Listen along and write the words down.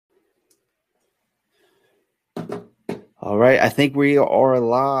All right, I think we are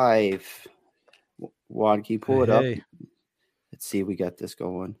live. Juan, can you pull Hey, it up? hey, Let's see if we got this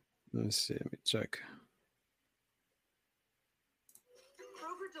going. let's see. Let me check.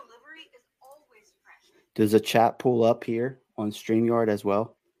 Does the chat pull up here on StreamYard as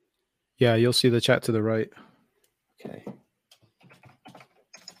well? Yeah, you'll see the chat to the right. Okay.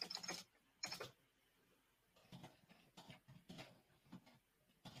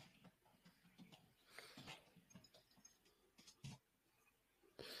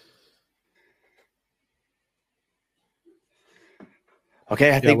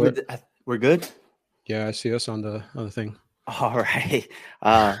 Okay, I Yeah, think we're good. I see us on the other thing. All right.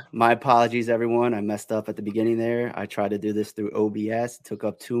 My apologies, everyone. I messed up at the beginning there. I tried to do this through OBS. It took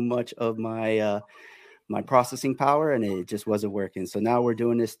up too much of my processing power, and it just wasn't working. So now we're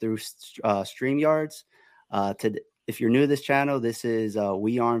doing this through StreamYards. If you're new to this channel, this is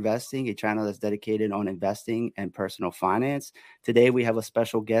We Are Investing, a channel that's dedicated on investing and personal finance. Today, we have a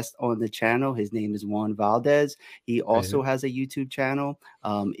special guest on the channel. His name is Juan Valdez. He also has a YouTube channel.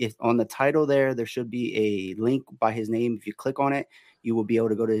 If on the title there should be a link by his name. If you click on it, you will be able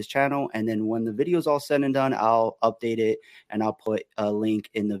to go to his channel. And then when the video is all said and done, I'll update it and I'll put a link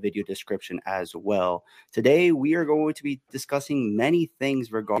in the video description as well. Today, we are going to be discussing many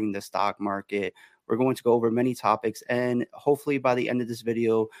things regarding the stock market. We're going to go over many topics, and hopefully by the end of this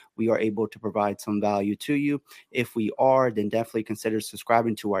video, we are able to provide some value to you. If we are, then definitely consider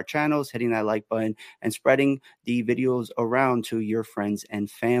subscribing to our channels, hitting that like button, and spreading the videos around to your friends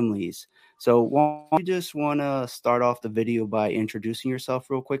and families. So, you just want to start off the video by introducing yourself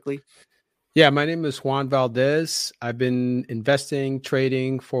real quickly? Yeah, my name is Juan Valdez. I've been investing,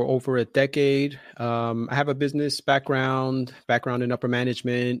 trading for over a decade. I have a business background in upper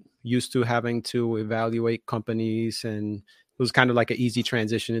management, used to having to evaluate companies, and it was kind of like an easy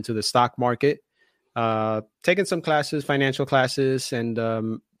transition into the stock market. Taken some classes, financial classes, and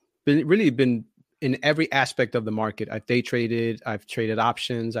been in every aspect of the market. I've day traded, I've traded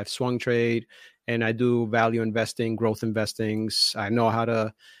options, I've swung trade, and I do value investing, growth investings. I know how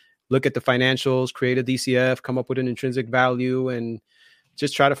to look at the financials, create a DCF, come up with an intrinsic value, and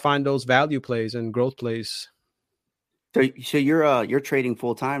just try to find those value plays and growth plays. So you're trading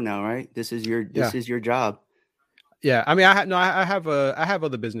full time now, right? This is Yeah, your job. yeah. I mean, I have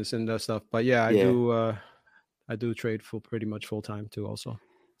other business and stuff, but yeah, Yeah. I do trade pretty much full time too. Also,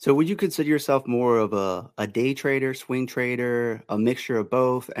 So would you consider yourself more of a day trader, swing trader, a mixture of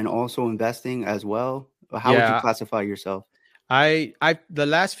both, and also investing as well? How would you yeah. classify yourself? I the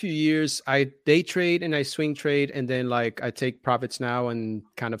last few years I day trade and I swing trade, and then like I take profits now and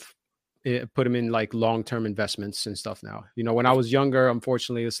kind of put them in like long-term investments and stuff now. You know, when I was younger,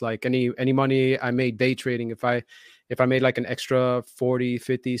 unfortunately, it's like any money I made day trading, if I made like an extra 40,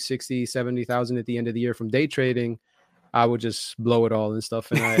 50, 60, 70,000 at the end of the year from day trading, I would just blow it all and stuff.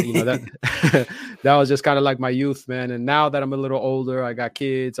 And that that was just kind of like my youth, man. And now that I'm a little older, I got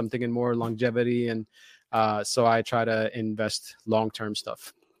kids, I'm thinking more longevity, and so I try to invest long-term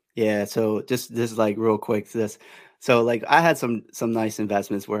stuff. Yeah, so just this like real quick to this. So like I had some nice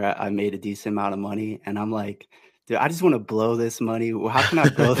investments where I made a decent amount of money, and I'm like, dude, I just want to blow this money. Well, how can I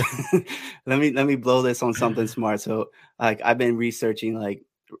blow let me blow this on something smart. So like I've been researching like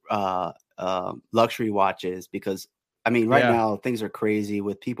luxury watches because I mean right Yeah. now things are crazy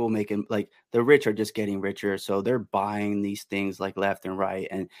with people making like the rich are just getting richer, so they're buying these things like left and right,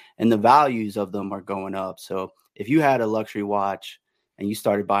 and the values of them are going up. So if you had a luxury watch and you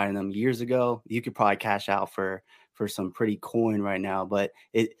started buying them years ago, you could probably cash out for some pretty coin right now. But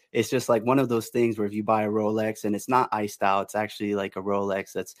it's just like one of those things where if you buy a Rolex and it's not iced out, it's actually like a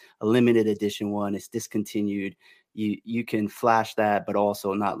Rolex that's a limited edition one, it's discontinued. You can flash that, but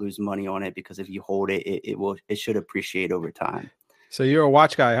also not lose money on it because if you hold it, it should appreciate over time. So you're a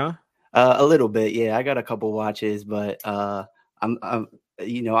watch guy, huh? A little bit, yeah. I got a couple watches, but I'm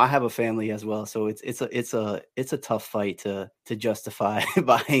I have a family as well, so it's a tough fight to justify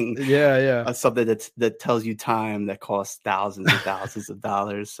buying Yeah, yeah. something that tells you time that costs thousands and thousands of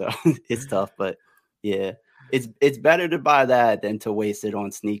dollars. So it's tough, but yeah, it's better to buy that than to waste it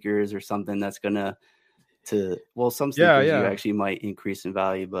on sneakers or something that's gonna some Yeah, sneakers you yeah. actually might increase in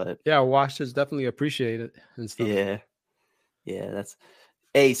value, but Yeah, watches definitely appreciate it and stuff. yeah, yeah, that's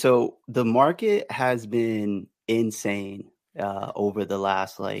Hey, so the market has been insane over the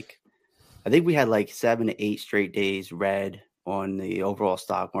last I think we had like 7 to 8 straight days red on the overall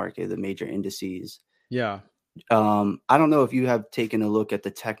stock market, the major indices. Yeah, I don't know if you have taken a look at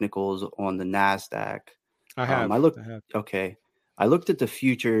the technicals on the Nasdaq. I I have. looked I have. okay. I looked at the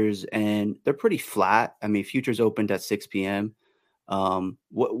futures and they're pretty flat. I mean, futures opened at 6 p.m.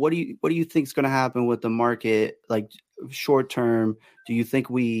 What do you think is going to happen with the market? Like short term, do you think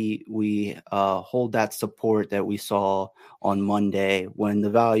we hold that support that we saw on Monday when the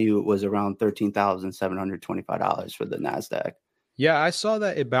value was around $13,725 for the Nasdaq? Yeah, I saw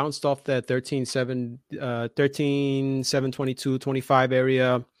that it bounced off that 13,722.25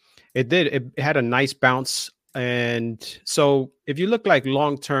 area. It did. It had a nice bounce. And so if you look like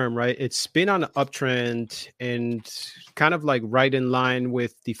long term, right, it's been on an uptrend and kind of like right in line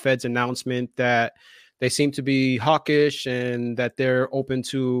with the Fed's announcement that they seem to be hawkish and that they're open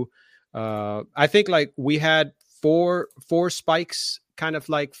to I think like we had four spikes kind of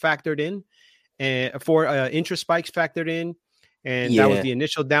like factored in, and four interest spikes factored in, and that was Yeah. the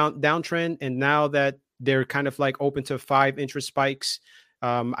initial downtrend. And now that they're kind of like open to 5 interest spikes,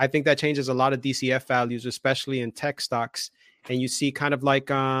 I think that changes a lot of DCF values, especially in tech stocks. And you see kind of like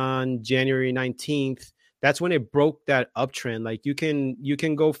on January 19th, that's when it broke that uptrend. Like you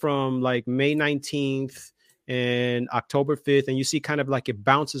can go from like May 19th and October 5th, and you see kind of like it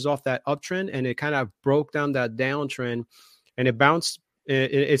bounces off that uptrend, and it kind of broke down that downtrend, and it bounced.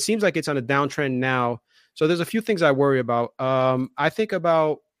 It seems like it's on a downtrend now. So there's a few things I worry about. I think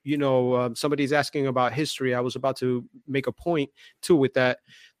about, somebody's asking about history. I was about to make a point too with that.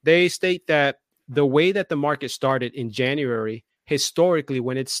 They state that the way that the market started in January, historically,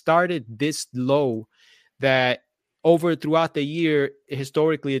 when it started this low, that throughout the year,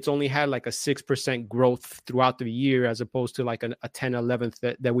 historically, it's only had like a 6% growth throughout the year, as opposed to like a 10,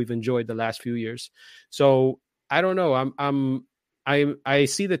 11th that we've enjoyed the last few years. So I don't know. I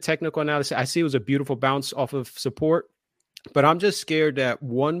see the technical analysis. I see it was a beautiful bounce off of support, but I'm just scared that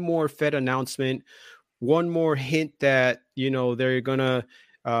one more Fed announcement, one more hint that, they're going to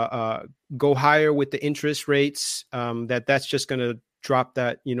go higher with the interest rates, that's just going to drop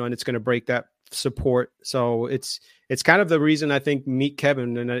that, and it's going to break that support. So it's kind of the reason I think Meet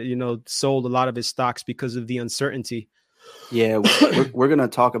Kevin and, sold a lot of his stocks, because of the uncertainty. Yeah, we're going to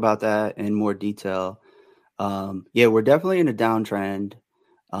talk about that in more detail. We're definitely in a downtrend.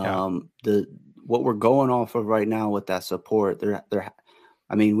 What we're going off of right now with that support,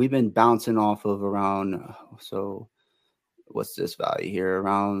 we've been bouncing off of around, so what's this value here?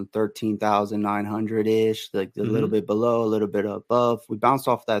 Around 13,900-ish, like a little bit below, a little bit above. We bounced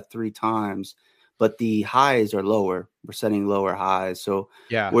off that 3 times, but the highs are lower. We're setting lower highs. So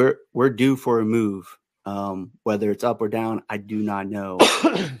we're due for a move. Whether it's up or down, I do not know.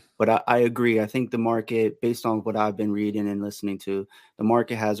 But I agree. I think the market, based on what I've been reading and listening to, the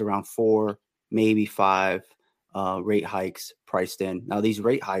market has around 4, maybe 5 rate hikes priced in. Now, these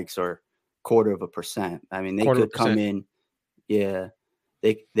rate hikes are 0.25%. I mean, they could come in. Yeah,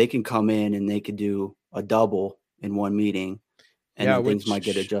 they can come in and they could do a double in one meeting, and then things might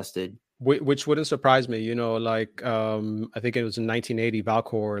get adjusted. Which wouldn't surprise me, I think it was in 1980,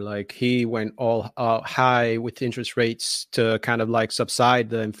 Valcor, like he went all high with interest rates to kind of like subside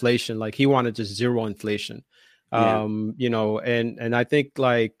the inflation. Like he wanted just zero inflation, and I think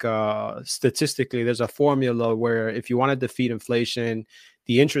like statistically, there's a formula where if you want to defeat inflation,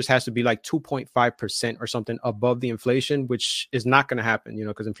 the interest has to be like 2.5% or something above the inflation, which is not going to happen,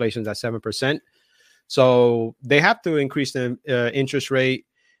 because inflation's at 7%. So they have to increase the interest rate.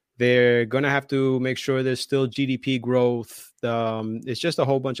 They're going to have to make sure there's still GDP growth. It's just a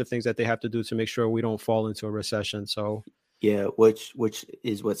whole bunch of things that they have to do to make sure we don't fall into a recession. So, yeah, which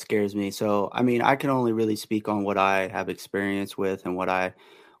is what scares me. So, I mean, I can only really speak on what I have experience with and what I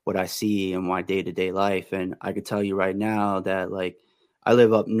see in my day-to-day life. And I could tell you right now that, like, I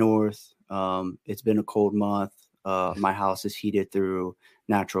live up north. It's been a cold month. My house is heated through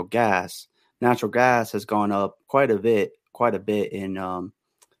natural gas. Natural gas has gone up quite a bit in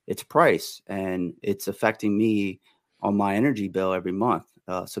its price, and it's affecting me on my energy bill every month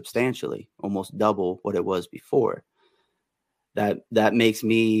substantially, almost double what it was before. That makes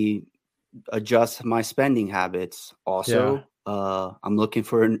me adjust my spending habits. Also, I'm looking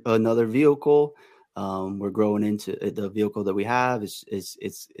for another vehicle. We're growing into the vehicle that we have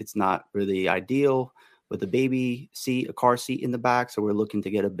it's not really ideal with a baby seat, a car seat in the back. So we're looking to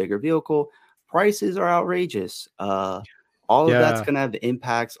get a bigger vehicle. Prices are outrageous. All of that's going to have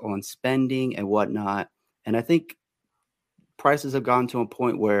impacts on spending and whatnot. And I think prices have gotten to a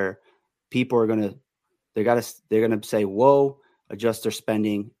point where people are they're going to say, whoa, adjust their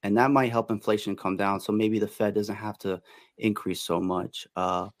spending. And that might help inflation come down. So maybe the Fed doesn't have to increase so much.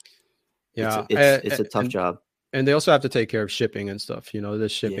 It's a tough job. And they also have to take care of shipping and stuff.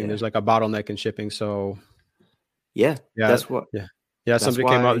 There's shipping. There's like a bottleneck in shipping. So that's what. Yeah, somebody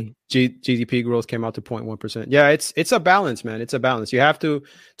came out. GDP growth came out to 0.1%. Yeah, it's a balance, man. It's a balance. You have to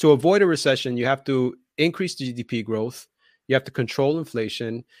avoid a recession. You have to increase the GDP growth. You have to control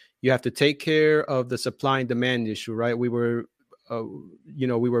inflation. You have to take care of the supply and demand issue, right? We were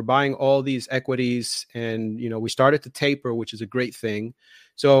buying all these equities, and we started to taper, which is a great thing.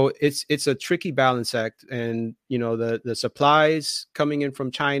 So it's a tricky balance act, and the supplies coming in from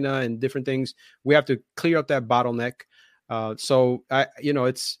China and different things, we have to clear up that bottleneck. So I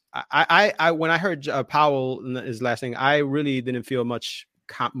when I heard Powell his last thing, I really didn't feel much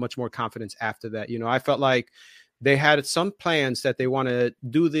more confidence after that. I felt like they had some plans that they want to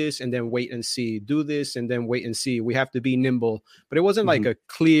do this and then wait and see, do this and then wait and see. We have to be nimble, but it wasn't like a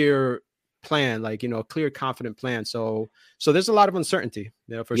clear plan, like, clear, confident plan. So there's a lot of uncertainty,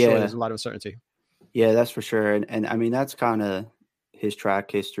 for sure. There's a lot of uncertainty. Yeah, that's for sure. And I mean, that's kind of his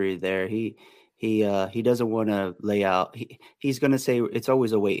track history there. He doesn't want to lay out. He's going to say it's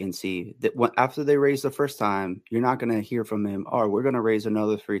always a wait and see. That after they raise the first time, you're not going to hear from him. Oh, we're going to raise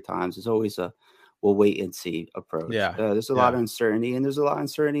another 3 times. It's always a we'll wait and see approach. Yeah, there's a lot of uncertainty, and there's a lot of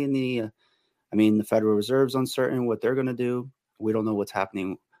uncertainty in the Federal Reserve's uncertain what they're going to do. We don't know what's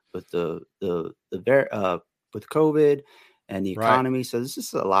happening with with COVID and the economy. Right. So there's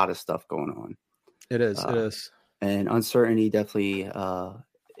just a lot of stuff going on. It is. And uncertainty definitely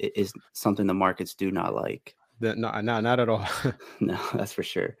is something the markets do not like. No, not at all. No, that's for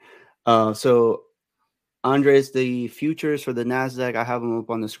sure. So Andres, the futures for the NASDAQ, I have them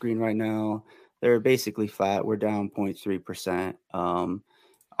up on the screen right now. They're basically flat. We're down 0.3%.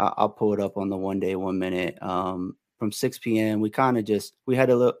 I'll pull it up on the 1 day, 1 minute. From 6 p.m., we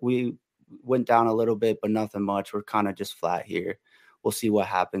went down a little bit, but nothing much. We're kind of just flat here. We'll see what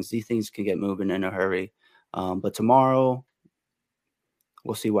happens. These things can get moving in a hurry. But tomorrow,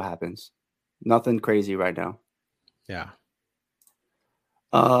 we'll see what happens. Nothing crazy right now. Yeah.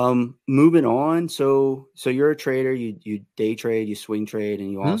 Moving on. So you're a trader, you day trade, you swing trade, and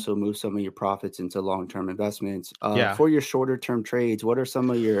you also move some of your profits into long-term investments. For your shorter term trades, what are some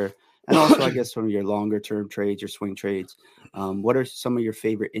of your, and also I guess some of your longer term trades, your swing trades, what are some of your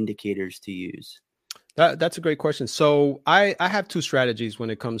favorite indicators to use? That's a great question. So I have 2 strategies when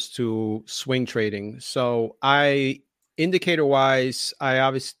it comes to swing trading. So indicator wise, I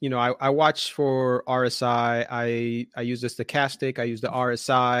obviously, I watch for RSI. I use the stochastic. I use the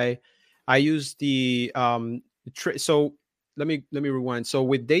RSI. I use the so let me rewind. So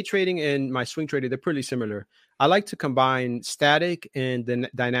with day trading and my swing trading, they're pretty similar. I like to combine static and the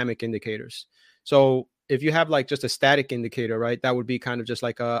dynamic indicators. So if you have like just a static indicator, right, that would be kind of just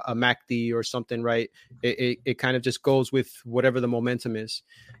like a MACD or something, right? It kind of just goes with whatever the momentum is.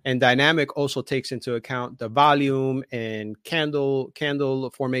 And dynamic also takes into account the volume and candle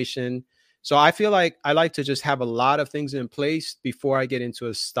formation. So I feel like I like to just have a lot of things in place before I get into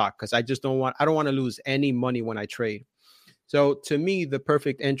a stock, because I don't want to lose any money when I trade. So to me, the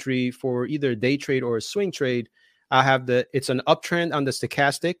perfect entry for either a day trade or a swing trade, it's an uptrend on the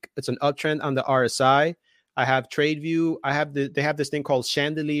stochastic. It's an uptrend on the RSI. I have TradeView. They have this thing called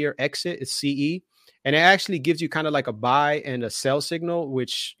Chandelier Exit. It's CE. And it actually gives you kind of like a buy and a sell signal,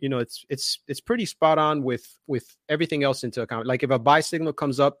 which, it's pretty spot on with everything else into account. Like if a buy signal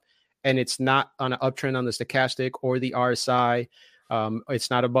comes up and it's not on an uptrend on the stochastic or the RSI, it's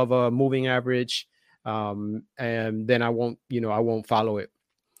not above a moving average, and then I won't follow it.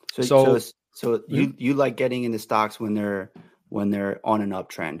 So you like getting into stocks when they're on an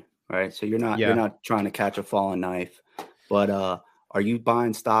uptrend, right? So you're not trying to catch a falling knife, but are you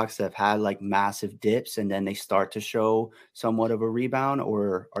buying stocks that have had like massive dips and then they start to show somewhat of a rebound,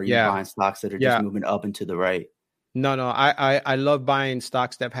 or are you buying stocks that are just moving up and to the right? No, I love buying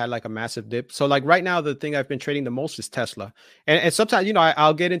stocks that have had like a massive dip. So like right now, the thing I've been trading the most is Tesla. And sometimes,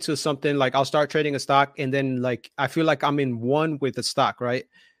 I'll get into something like I'll start trading a stock and then like I feel like I'm in one with the stock, right?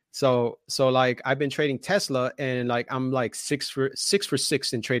 So like I've been trading Tesla and like I'm like 6 for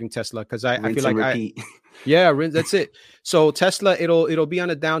 6 in trading Tesla because I feel like that's it. So Tesla, it'll be on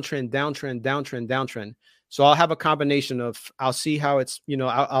a downtrend. So I'll have a combination of, I'll see how it's,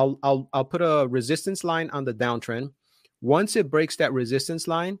 I'll put a resistance line on the downtrend. Once it breaks that resistance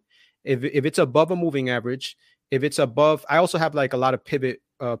line, if it's above a moving average, if it's above, I also have like a lot of pivot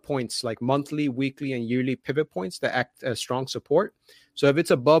points, like monthly, weekly, and yearly pivot points that act as strong support. So if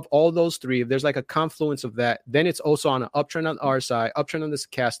it's above all those 3, if there's like a confluence of that, then it's also on an uptrend on RSI, uptrend on the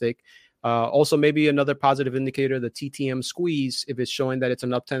stochastic. Also, maybe another positive indicator, the TTM squeeze, if it's showing that it's an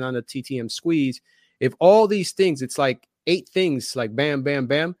uptrend on the TTM squeeze. If all these things, it's like 8 things, like bam, bam,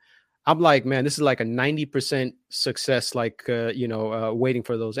 bam, I'm like, man, this is like a 90% success, like, waiting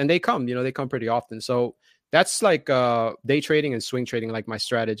for those. And they come pretty often. So that's like day trading and swing trading, like my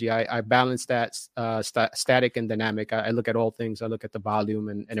strategy. I balance that static and dynamic. I look at all things. I look at the volume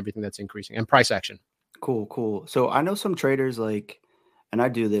and everything that's increasing and price action. Cool, cool. So I know some traders like, and I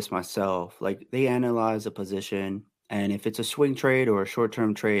do this myself, like they analyze a position, and if it's a swing trade or a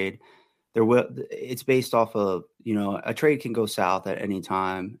short-term trade, it's based off of, a trade can go south at any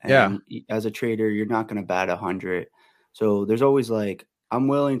time. Yeah. And as a trader, you're not going to bat 100. So there's always like, I'm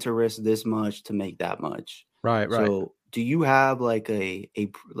willing to risk this much to make that much. Right. Right. So do you have like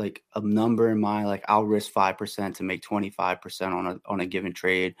like a number in mind? Like I'll risk 5% to make 25% on a given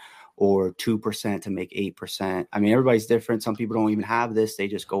trade, or 2% to make 8%. I mean, everybody's different. Some people don't even have this. They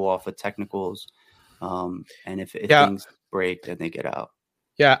just go off of technicals. And if Yeah. things break, then they get out.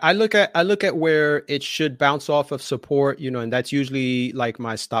 Yeah, I look at where it should bounce off of support, and that's usually like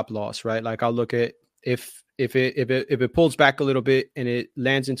my stop loss, right? Like I'll look at if it pulls back a little bit and it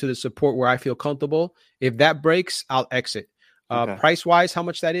lands into the support where I feel comfortable. If that breaks, I'll exit. Okay. Price wise, how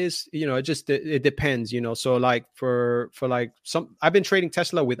much that is, it depends, So like for like I've been trading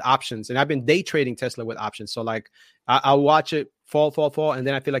Tesla with options, and I've been day trading Tesla with options. So like I'll watch it fall, and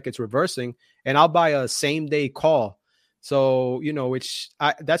then I feel like it's reversing, and I'll buy a same day call. So,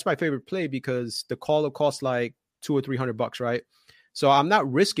 that's my favorite play, because the call will cost like $200 or $300, right? So I'm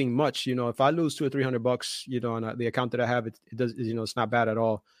not risking much. If I lose $200 or $300, on the account that I have, it does, it's not bad at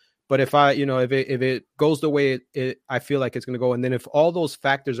all. But if I, if it goes the way I feel like it's going to go, and then if all those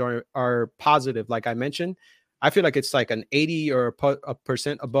factors are positive, like I mentioned, I feel like it's like an 80 or a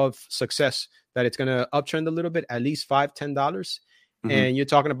percent above success that it's going to uptrend a little bit, at least $5-10. Mm-hmm. And you're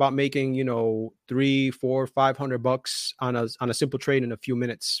talking about making, $300, $400, $500 on a simple trade in a few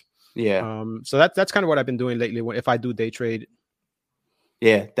minutes. Yeah. So that's kind of what I've been doing lately if I do day trade.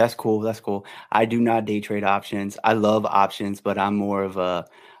 Yeah, that's cool. That's cool. I do not day trade options. I love options, but I'm more of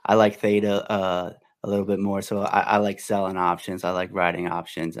I like theta a little bit more. So I like selling options. I like writing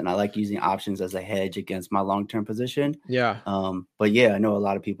options, and I like using options as a hedge against my long-term position. Yeah. But yeah, I know a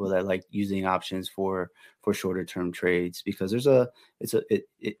lot of people that like using options for shorter term trades, because it's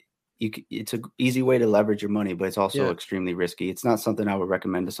an easy way to leverage your money, but it's also extremely risky. It's not something I would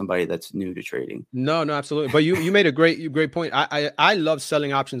recommend to somebody that's new to trading. No, absolutely. But you made a great point. I love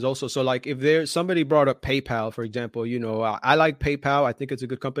selling options also. So like if there's somebody brought up PayPal, for example, I like PayPal. I think it's a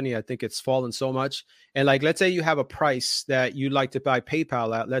good company. I think it's fallen so much. And like, let's say you have a price that you'd like to buy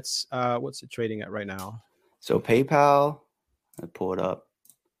PayPal at. What's it trading at right now? So PayPal, I pull it up.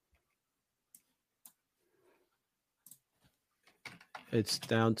 It's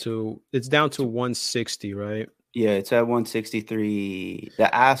down to 160, right? Yeah, it's at 163.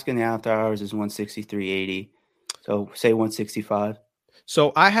 The ask in the after hours is 163.80. So say 165.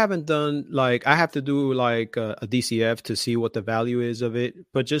 So I haven't done I have to do like a DCF to see what the value is of it.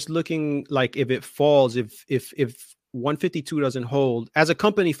 But just looking like if it falls, if 152 doesn't hold, as a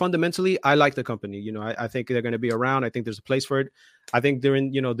company, fundamentally, I like the company. I think they're going to be around. I think there's a place for it. I think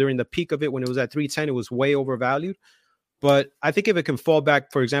during the peak of it, when it was at 310, it was way overvalued. But I think if it can fall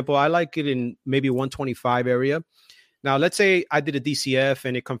back, for example, I like it in maybe 125 area. Now, let's say I did a DCF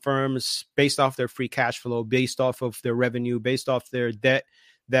and it confirms based off their free cash flow, based off of their revenue, based off their debt,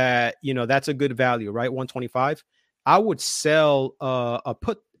 that, that's a good value, right? 125. I would sell a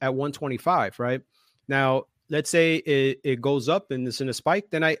put at 125, right? Now, let's say it goes up and it's in a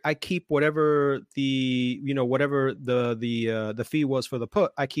spike, then I keep whatever the fee was for the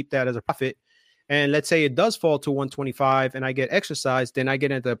put. I keep that as a profit. And let's say it does fall to 125 and I get exercised, then I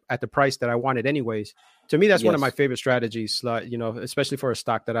get at the price that I wanted anyways. To me, that's one of my favorite strategies, especially for a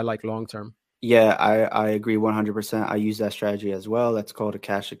stock that I like long-term. Yeah, I agree 100%. I use that strategy as well. That's called a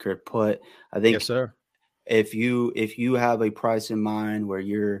cash secured put. I think yes, sir. If you have a price in mind where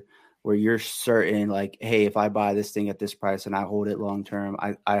you're certain, like, hey, if I buy this thing at this price and I hold it long-term,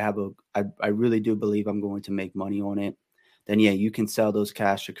 I really do believe I'm going to make money on it, then yeah, you can sell those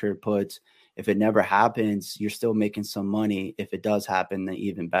cash secured puts. If it never happens, you're still making some money. If it does happen, then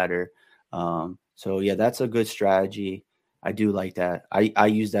even better. So yeah, that's a good strategy. I do like that. I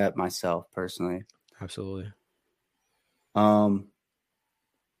use that myself personally. Absolutely.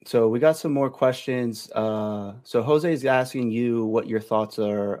 So we got some more questions. So Jose is asking you what your thoughts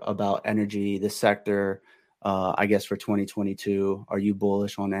are about energy, the sector, I guess for 2022. Are you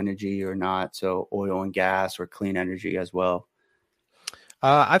bullish on energy or not? So oil and gas or clean energy as well?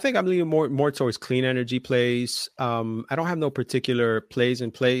 I think I'm leaning more towards clean energy plays. I don't have no particular plays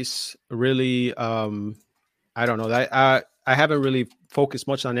in place. Really, I don't know. I haven't really focused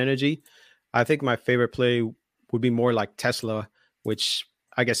much on energy. I think my favorite play would be more like Tesla, which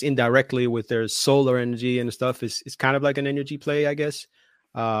I guess indirectly with their solar energy and stuff is kind of like an energy play, I guess.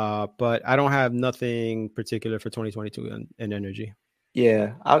 But I don't have nothing particular for 2022 in energy.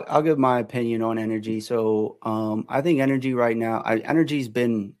 Yeah, I'll give my opinion on energy. So I think energy right now, energy's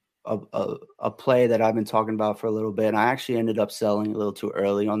been a play that I've been talking about for a little bit. And I actually ended up selling a little too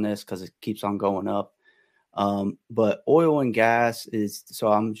early on this because it keeps on going up. But oil and gas is,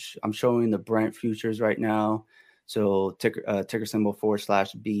 so I'm showing the Brent futures right now. So ticker symbol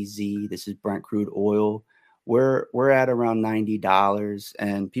 /BZ. This is Brent crude oil. We're at around $90,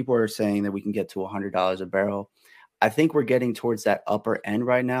 and people are saying that we can get to $100 a barrel. I think we're getting towards that upper end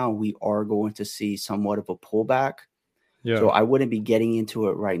right now. We are going to see somewhat of a pullback. Yeah. So I wouldn't be getting into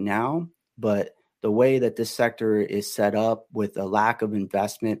it right now, but the way that this sector is set up with a lack of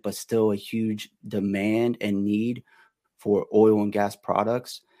investment, but still a huge demand and need for oil and gas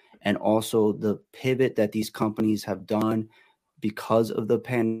products, and also the pivot that these companies have done because of the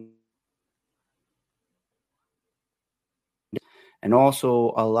pandemic. And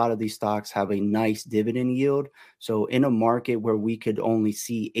also, a lot of these stocks have a nice dividend yield. So in a market where we could only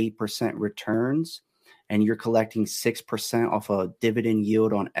see 8% returns, and you're collecting 6% off a dividend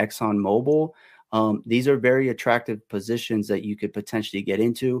yield on ExxonMobil, these are very attractive positions that you could potentially get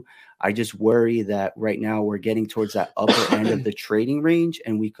into. I just worry that right now we're getting towards that upper end of the trading range,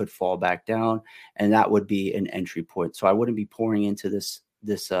 and we could fall back down, and that would be an entry point. So I wouldn't be pouring into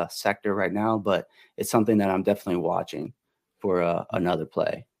this sector right now, but it's something that I'm definitely watching for another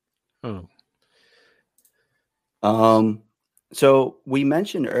play. So we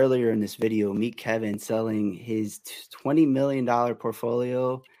mentioned earlier in this video, Meet Kevin selling his $20 million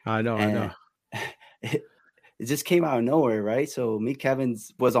portfolio. I know. It just came out of nowhere, right? So Meet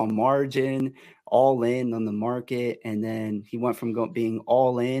Kevin's was on margin, all in on the market, and then he went from being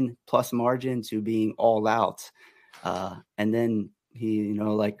all in plus margin to being all out. And then he,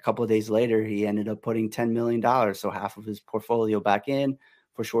 like a couple of days later, he ended up putting $10 million, so half of his portfolio back in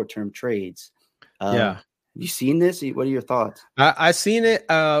for short-term trades. You seen this? What are your thoughts? I seen it.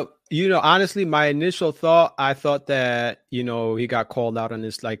 Honestly, my initial thought, I thought that, he got called out on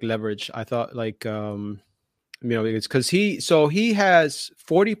this like leverage. I thought like, it's because he has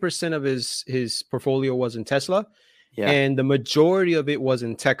 40% of his portfolio was in Tesla, and the majority of it was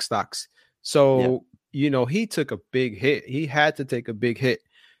in tech stocks. So, he took a big hit. He had to take a big hit.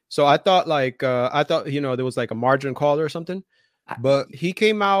 So I thought there was like a margin call or something. But he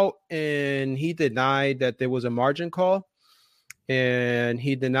came out and he denied that there was a margin call, and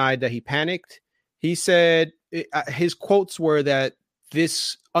he denied that he panicked. He said his quotes were that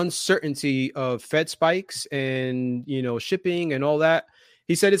this uncertainty of Fed spikes and, shipping and all that,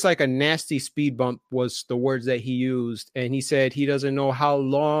 he said it's like a nasty speed bump was the words that he used. And he said he doesn't know how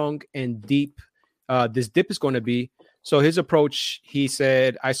long and deep this dip is going to be. So his approach, he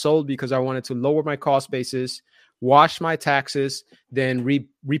said, I sold because I wanted to lower my cost basis, wash my taxes, then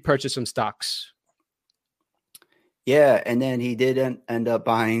repurchase some stocks. Yeah, and then he did end up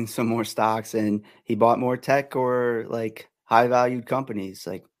buying some more stocks, and he bought more tech or like high-valued companies.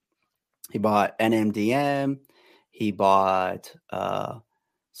 Like he bought NMDM, he bought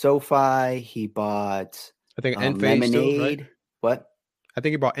SoFi, he bought I think Enphase Lemonade. Too, right? What? I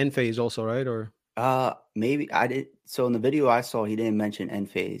think he bought Enphase also, right? Or maybe I did. So in the video I saw, he didn't mention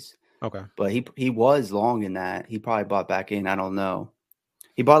Enphase. Okay. But he was long in that. He probably bought back in. I don't know.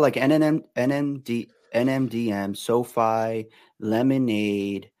 He bought like NMDM, SoFi,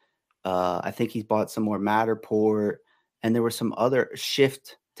 Lemonade. I think he bought some more Matterport, and there were some other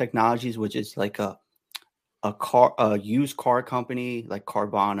Shift Technologies, which is like a used car company, like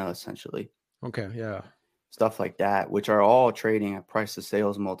Carvana, essentially. Okay, yeah. Stuff like that, which are all trading at price to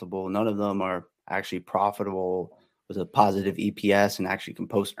sales multiple. None of them are actually profitable with a positive EPS and actually can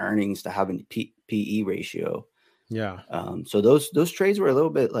post earnings to have a PE ratio. Yeah. So those trades were a little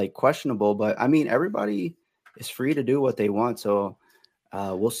bit like questionable, but I mean, everybody is free to do what they want. So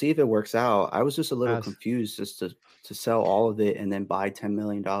we'll see if it works out. I was just a little confused just to sell all of it and then buy $10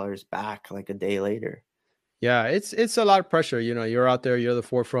 million back like a day later. Yeah, it's a lot of pressure. You're out there, you're the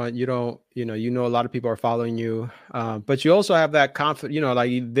forefront. You don't, a lot of people are following you, but you also have that confidence.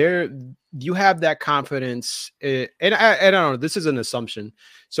 You have that confidence. And I don't know. This is an assumption.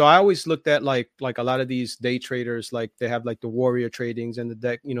 So I always looked at like a lot of these day traders, like they have like the warrior tradings and the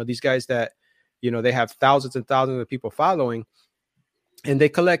deck. These guys that, they have thousands and thousands of people following, and they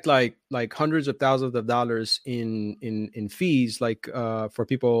collect like hundreds of thousands of dollars in fees, like for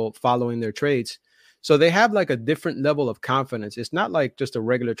people following their trades. So they have like a different level of confidence. It's not like just a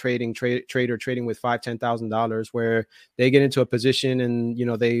regular trader trading with $5,000-$10,000 where they get into a position and,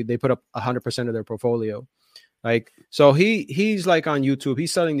 they put up 100% of their portfolio. Like, so he's like on YouTube,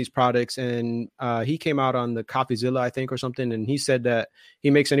 he's selling these products, and he came out on the CoffeeZilla, I think, or something. And he said that he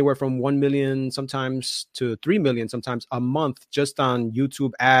makes anywhere from 1 million sometimes to 3 million sometimes a month just on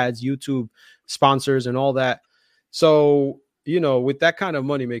YouTube ads, YouTube sponsors and all that. So with that kind of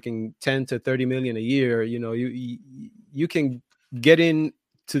money, making 10 to 30 million a year, you can get in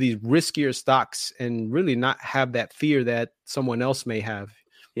to these riskier stocks and really not have that fear that someone else may have.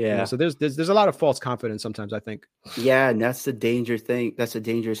 Yeah. So there's a lot of false confidence sometimes, I think. Yeah, and that's the dangerous thing. That's a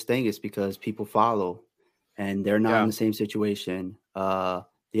dangerous thing, is because people follow and they're not in the same situation.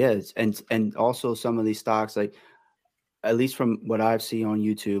 Yes, and also some of these stocks, like, at least from what I've seen on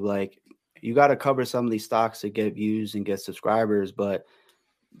YouTube, like, you got to cover some of these stocks to get views and get subscribers, but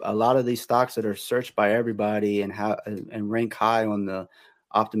a lot of these stocks that are searched by everybody and rank high on the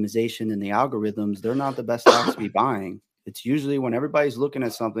optimization and the algorithms, they're not the best stocks to be buying. It's usually when everybody's looking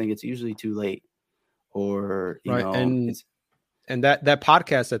at something, it's usually too late, or right. And that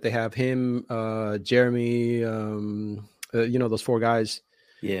podcast that they have, him, Jeremy, those four guys,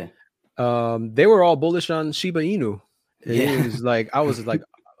 yeah, they were all bullish on Shiba Inu. Yeah. It was like,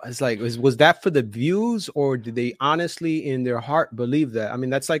 was that for the views, or did they honestly in their heart believe that? I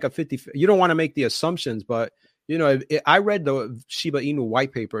mean, that's like a 50. You don't want to make the assumptions, but I read the Shiba Inu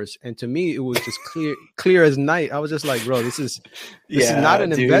white papers, and to me, it was just clear as night. I was just like, bro, this is not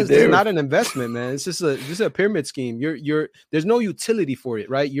an investment. This is not an investment, man. It's just a pyramid scheme. There's no utility for it,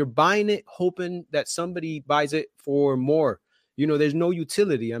 right? You're buying it, hoping that somebody buys it for more. There's no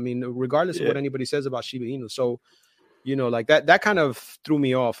utility. I mean, regardless of what anybody says about Shiba Inu. So, like that kind of threw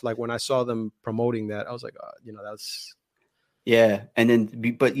me off. Like when I saw them promoting that, I was like, that's. Yeah. And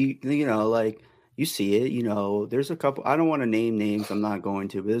then, but like, you see it, there's a couple, I don't want to name names, I'm not going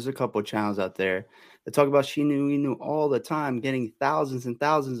to, but there's a couple of channels out there that talk about Shiba Inu all the time, getting thousands and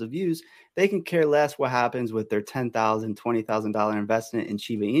thousands of views. They can care less what happens with their $10,000, $20,000 investment in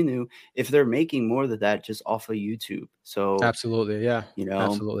Shiba Inu if they're making more than that just off of YouTube. So absolutely, yeah,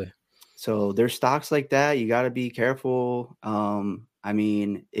 absolutely. So there's stocks like that. You got to be careful. I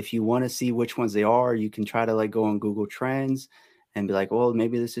mean, if you want to see which ones they are, you can try to like go on Google Trends and be like, well,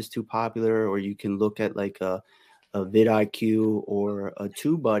 maybe this is too popular, or you can look at like a vidIQ or a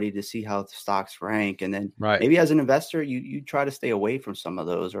TubeBuddy to see how the stocks rank. And then maybe as an investor, you try to stay away from some of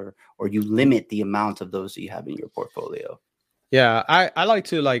those, or you limit the amount of those that you have in your portfolio. Yeah, I like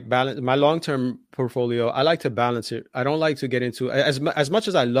to like balance my long-term portfolio. I like to balance it. I don't like to get into as much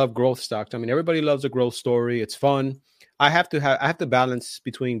as I love growth stocks. I mean, everybody loves a growth story. It's fun. I have to balance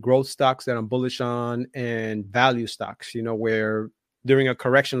between growth stocks that I'm bullish on and value stocks, where during a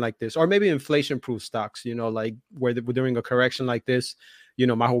correction like this, or maybe inflation-proof stocks, like where during a correction like this,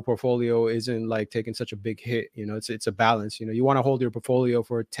 my whole portfolio isn't like taking such a big hit. It's a balance. You want to hold your portfolio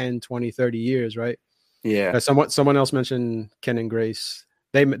for 10, 20, 30 years, right? Yeah. Someone else mentioned Ken and Grace.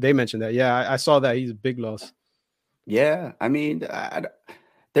 They mentioned that. Yeah, I saw that. He's a big loss. Yeah, I mean,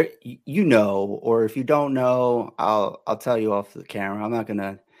 there, or if you don't know, I'll tell you off the camera. I'm not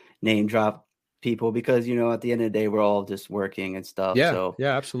gonna name drop people because at the end of the day, we're all just working and stuff. Yeah, so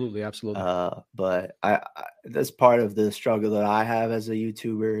yeah, absolutely. But I that's part of the struggle that I have as a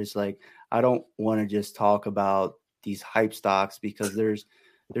YouTuber, is like, I don't want to just talk about these hype stocks, because there's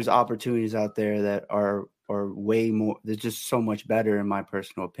opportunities out there that are way more. They're just so much better, in my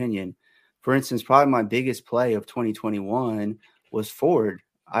personal opinion. For instance, probably my biggest play of 2021 was Ford.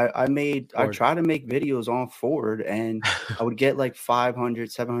 I try to make videos on Ford, and I would get like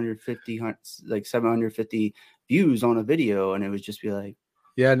 500, 750 views on a video, and it would just be like,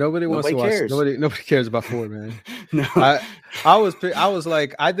 yeah, nobody wants to watch. Nobody cares about Ford, man. No, I was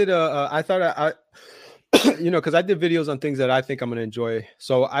like, I did I thought I because I did videos on things that I think I'm going to enjoy.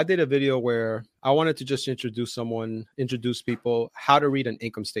 So I did a video where I wanted to just introduce people how to read an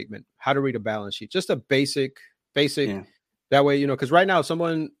income statement, how to read a balance sheet, just a basic. Yeah. That way, because right now if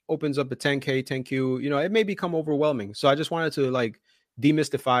someone opens up a 10K, 10Q, it may become overwhelming. So I just wanted to like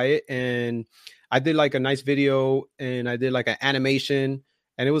demystify it. And I did like a nice video, and I did like an animation,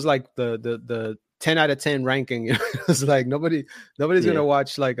 and it was like the 10 out of 10 ranking. It was like nobody's gonna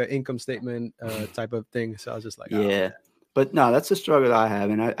watch like an income statement type of thing. So I was just like, yeah. But no, that's a struggle that I have,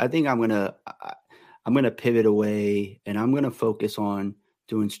 and I think I'm gonna pivot away, and I'm gonna focus on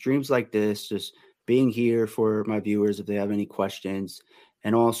doing streams like this, just being here for my viewers if they have any questions,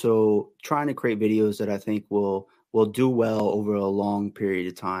 and also trying to create videos that I think will do well over a long period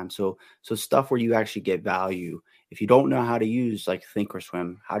of time. So stuff where you actually get value. If you don't know how to use like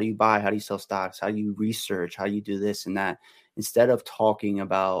Thinkorswim, how do you buy, how do you sell stocks, how do you research, how do you do this and that, instead of talking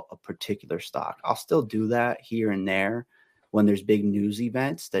about a particular stock. I'll still do that here and there when there's big news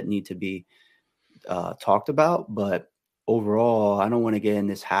events that need to be talked about. But overall, I don't want to get in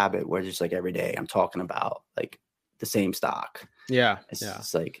this habit where just like every day I'm talking about like the same stock. Yeah.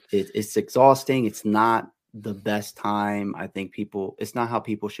 It's like it's exhausting. It's not the best time. I think it's not how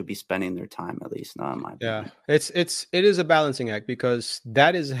people should be spending their time, at least not in my Yeah, opinion. it is a balancing act, because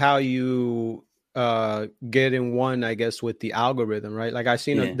that is how you get in one, I guess, with the algorithm, right? Like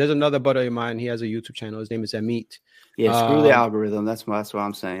Yeah. there's another buddy of mine. He has a YouTube channel. His name is Amit. Yeah. Screw the algorithm. That's what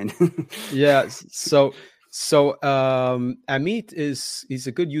I'm saying. Yeah. Amit he's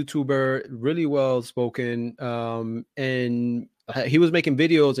a good YouTuber, really well spoken. And he was making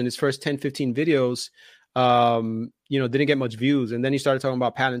videos, and his first 10, 15 videos, didn't get much views. And then he started talking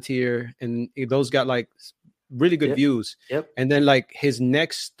about Palantir, and those got like really good Yep. views. Yep. And then like his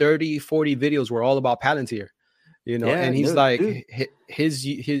next 30, 40 videos were all about Palantir, and he's like, dude.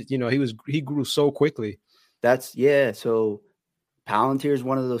 he grew so quickly. So Palantir is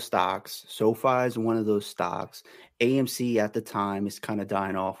one of those stocks. SoFi is one of those stocks. AMC at the time is kind of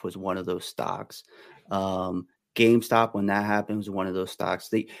dying off, was one of those stocks. GameStop, when that happened, was one of those stocks.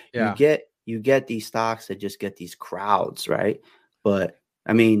 You get these stocks that just get these crowds, right? But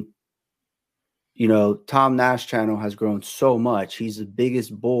I mean, Tom Nash channel has grown so much. He's the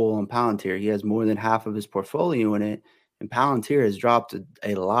biggest bull on Palantir. He has more than half of his portfolio in it, and Palantir has dropped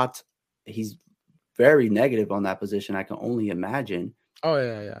a lot. He's very negative on that position. I can only imagine. Oh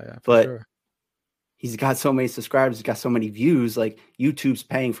yeah. But sure, he's got so many subscribers. He's got so many views. Like, YouTube's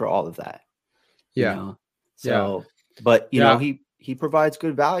paying for all of that. Yeah. But he provides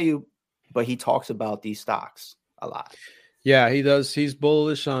good value, but he talks about these stocks a lot. Yeah, he does. He's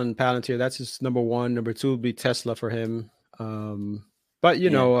bullish on Palantir. That's his number one. Number two would be Tesla for him. But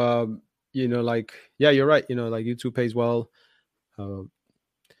you're right. Like YouTube pays well.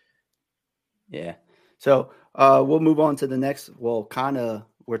 Yeah. So we'll move on to the next. Well,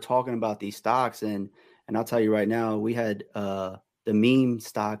 we're talking about these stocks, and I'll tell you right now, we had the meme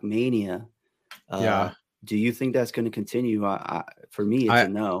stock mania. Do you think that's going to continue? For me, it's a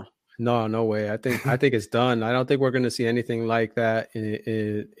no. No way. I think it's done. I don't think we're going to see anything like that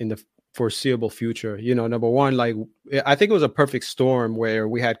in the foreseeable future. Number one, like, I think it was a perfect storm where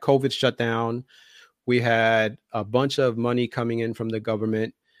we had COVID shut down. We had a bunch of money coming in from the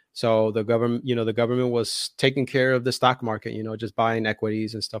government. So the government was taking care of the stock market, just buying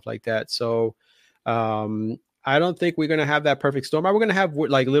equities and stuff like that. So I don't think we're going to have that perfect storm. We're going to have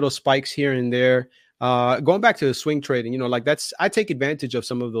like little spikes here and there. Going back to the swing trading, I take advantage of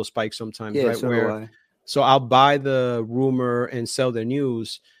some of those spikes sometimes, right? So I'll buy the rumor and sell the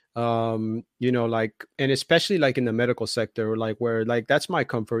news, and especially like in the medical sector, like where like that's my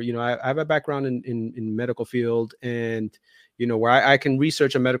comfort. I have a background in medical field, and where I can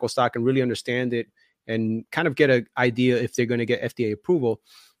research a medical stock and really understand it and kind of get an idea if they're going to get FDA approval.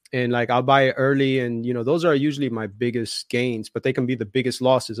 And like, I'll buy it early, and those are usually my biggest gains, but they can be the biggest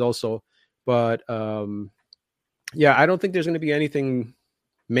losses also. But I don't think there's going to be anything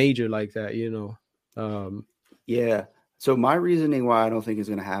major like that, Yeah. So my reasoning why I don't think it's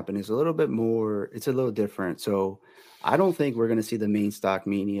going to happen is a little bit more. It's a little different. So I don't think we're going to see the main stock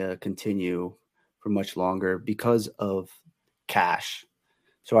mania continue for much longer because of cash.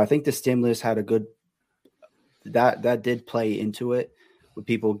 So I think the stimulus had a good that did play into it, with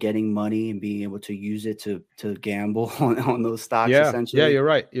people getting money and being able to use it to gamble on those stocks. Essentially. Yeah, you're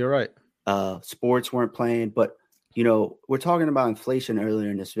right. Sports weren't playing, but we're talking about inflation earlier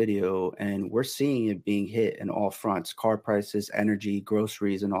in this video, and we're seeing it being hit in all fronts: car prices, energy,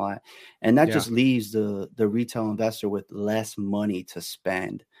 groceries, and all that. And that just leaves the retail investor with less money to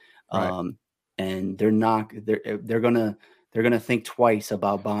spend. Right. And they're gonna think twice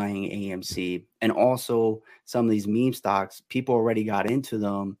about buying AMC. And also, some of these meme stocks, people already got into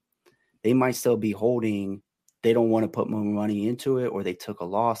them. They might still be holding. They don't want to put more money into it, or they took a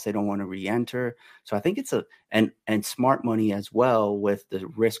loss. They don't want to re-enter. So I think it's and smart money as well, with the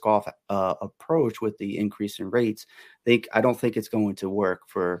risk off approach with the increase in rates. I don't think it's going to work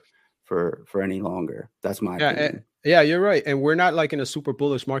for any longer. That's my opinion. Yeah, you're right. And we're not like in a super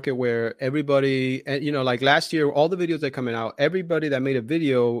bullish market where everybody, like last year, all the videos that coming out, everybody that made a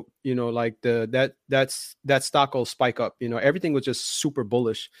video, like that stock will spike up. Everything was just super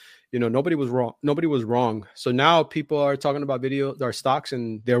bullish. Nobody was wrong. So now people are talking about our stocks,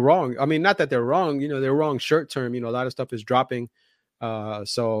 and they're wrong. I mean, not that they're wrong, they're wrong short term. A lot of stuff is dropping.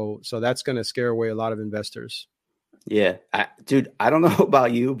 So that's going to scare away a lot of investors. Yeah, dude, I don't know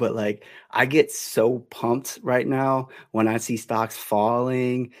about you, but like, I get so pumped right now when I see stocks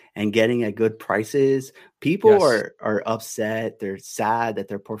falling and getting at good prices. People are upset. They're sad that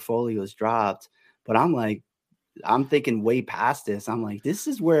their portfolios dropped. But I'm like, I'm thinking way past this. I'm like, this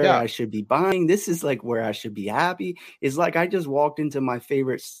is where Yeah. I should be buying. This is like where I should be happy. It's like I just walked into my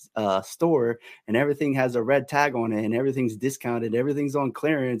favorite store and everything has a red tag on it and everything's discounted. Everything's on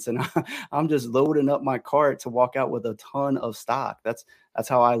clearance. And I'm just loading up my cart to walk out with a ton of stock. That's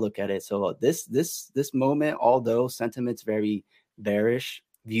how I look at it. So this moment, although sentiment's very bearish,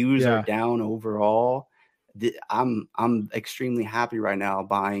 views are down overall, I'm extremely happy right now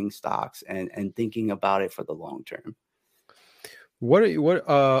buying stocks and thinking about it for the long term.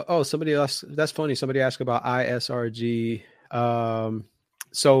 Somebody else, that's funny. Somebody asked about ISRG.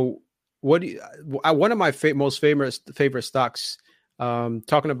 So what do you, one of my most favorite stocks,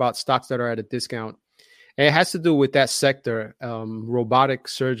 talking about stocks that are at a discount, and it has to do with that sector, robotic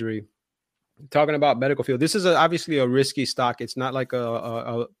surgery, talking about medical field. This is obviously a risky stock. It's not like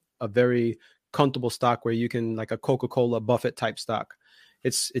a very comfortable stock where you can, like a Coca-Cola Buffett type stock.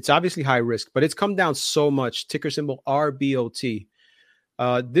 It's obviously high risk, but it's come down so much. Ticker symbol RBOT.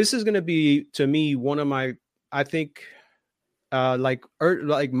 This is going to be, to me, one of my, I think, like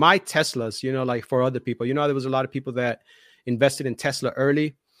my Teslas, like for other people, there was a lot of people that invested in Tesla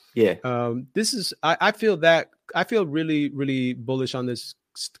early. Yeah. This is, I feel really, really bullish on this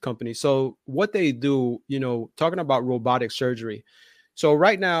company. So what they do, talking about robotic surgery. So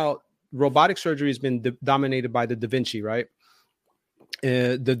right now, robotic surgery has been dominated by the Da Vinci, right?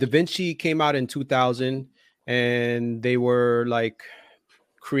 The Da Vinci came out in 2000, and they were like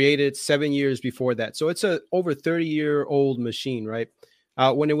created 7 years before that. So it's a over 30-year-old machine, right?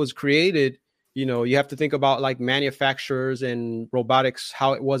 When it was created, you have to think about like manufacturers and robotics,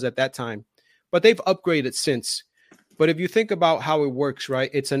 how it was at that time. But they've upgraded since. But if you think about how it works, right?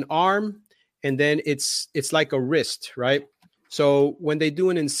 It's an arm, and then it's like a wrist, right? So when they do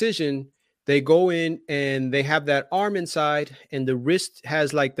an incision, they go in and they have that arm inside, and the wrist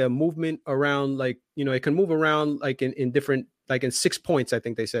has like the movement around, like, it can move around like in different, like in 6 points, I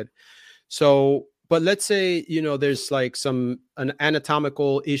think they said. So, but let's say, there's like an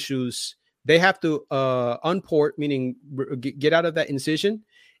anatomical issues. They have to unport, meaning get out of that incision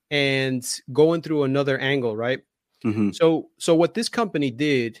and go in through another angle, right? Mm-hmm. So what this company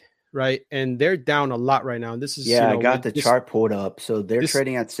did, right, and they're down a lot right now. And this is I got the chart pulled up. So they're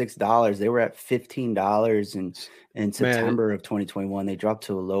trading at $6. They were at $15 in September of 2021. They dropped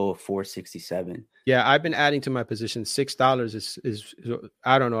to a low of $4.67. Yeah, I've been adding to my position. $6 is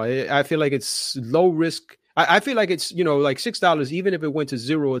I don't know. I feel like it's low risk. I feel like it's, like $6, even if it went to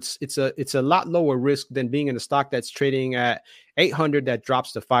zero, it's a lot lower risk than being in a stock that's trading at 800 that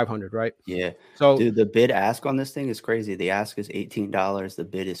drops to 500, right? Yeah. So, dude, the bid ask on this thing is crazy. The ask is $18. The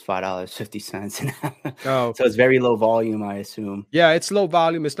bid is $5.50. Oh, so it's very low volume, I assume. Yeah, it's low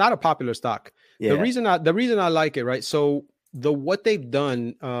volume. It's not a popular stock. Yeah. The reason I like it, right? So what they've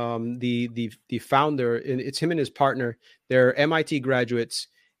done, the founder, and it's him and his partner, they're MIT graduates.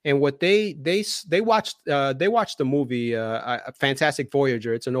 And what they watched the movie Fantastic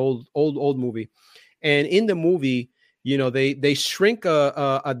Voyager. It's an old movie, and in the movie, they shrink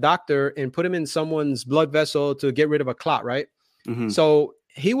a doctor and put him in someone's blood vessel to get rid of a clot, right? Mm-hmm. So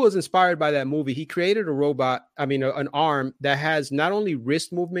he was inspired by that movie. He created an arm that has not only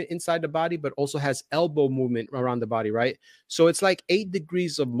wrist movement inside the body, but also has elbow movement around the body, right? So it's like 8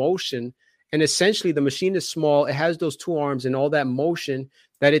 degrees of motion. And essentially the machine is small. It has those 2 arms and all that motion,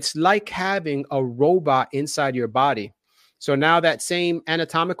 that it's like having a robot inside your body. So now that same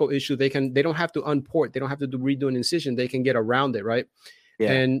anatomical issue, they don't have to unport. They don't have to redo an incision. They can get around it, right?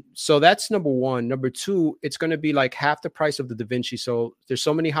 Yeah. And so that's number one. Number two, it's going to be like half the price of the Da Vinci. So there's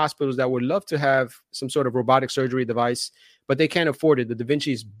so many hospitals that would love to have some sort of robotic surgery device, but they can't afford it. The Da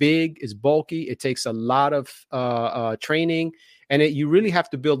Vinci is big, it's bulky. It takes a lot of training, and you really have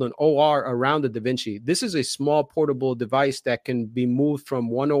to build an OR around the Da Vinci. This is a small portable device that can be moved from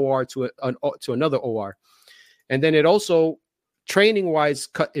one OR to another OR. And then it also, training-wise,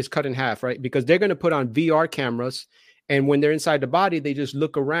 is cut in half, right? Because they're going to put on VR cameras, and when they're inside the body, they just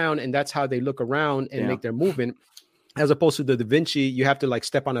look around, and that's how they look around and make their movement. As opposed to the Da Vinci, you have to like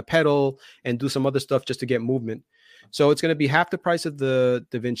step on a pedal and do some other stuff just to get movement. So it's going to be half the price of the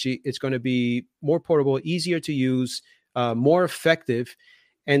Da Vinci. It's going to be more portable, easier to use, more effective.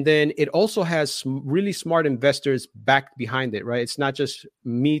 And then it also has some really smart investors back behind it, right? It's not just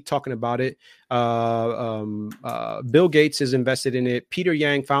me talking about it. Bill Gates is invested in it. Peter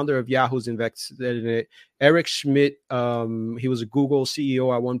Yang, founder of Yahoo, is invested in it. Eric Schmidt, he was a Google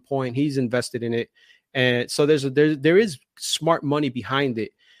CEO at one point. He's invested in it. And so there is smart money behind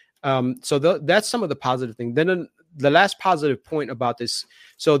it. So that's some of the positive things. Then the last positive point about this.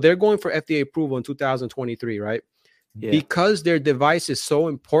 So they're going for FDA approval in 2023, right? Yeah. because their device is so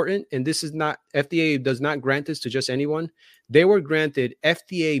important, and this is not, FDA does not grant this to just anyone. They were granted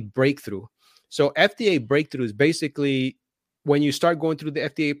FDA breakthrough. So FDA breakthrough is basically when you start going through the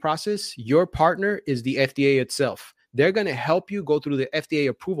FDA process, your partner is the FDA itself. They're going to help you go through the FDA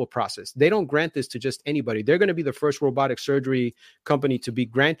approval process. They don't grant this to just anybody. They're going to be the first robotic surgery company to be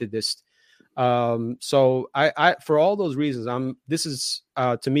granted this. So I for all those reasons, this is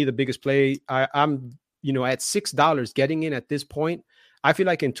to me the biggest play. I'm at $6 getting in at this point. I feel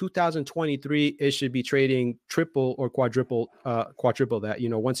like in 2023 it should be trading triple or quadruple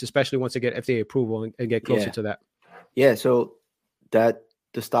that, especially once they get FDA approval and get closer to that. Yeah, so that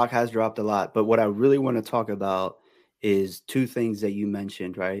the stock has dropped a lot, but what I really want to talk about is two things that you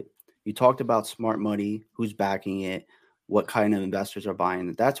mentioned, right? You talked about smart money, who's backing it, what kind of investors are buying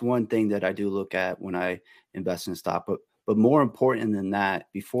it. That's one thing that I do look at when I invest in stock. But more important than that,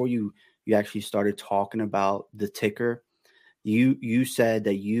 before you actually started talking about the ticker, you said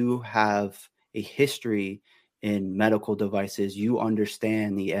that you have a history in medical devices. You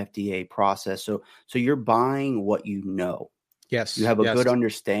understand the FDA process. So you're buying what you know. Yes. You have a good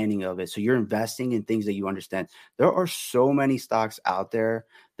understanding of it. So you're investing in things that you understand. There are so many stocks out there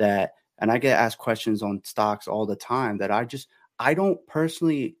that, and I get asked questions on stocks all the time that I don't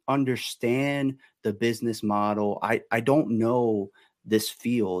personally understand the business model. I don't know this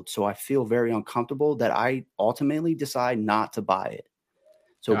field. So I feel very uncomfortable that I ultimately decide not to buy it.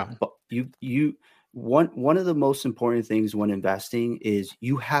 So one of the most important things when investing is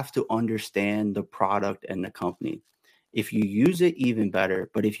you have to understand the product and the company. If you use it, even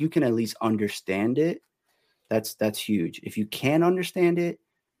better. But if you can at least understand it, that's huge. If you can't understand it,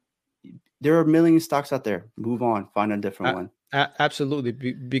 there are a million stocks out there. Move on, find a different one. Absolutely,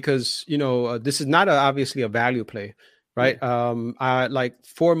 because this is not obviously a value play, right? Yeah. I like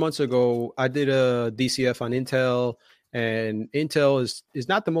 4 months ago, I did a DCF on Intel, and Intel is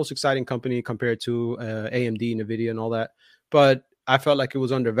not the most exciting company compared to AMD, NVIDIA, and all that, but I felt like it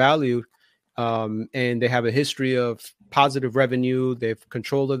was undervalued. And they have a history of positive revenue. They've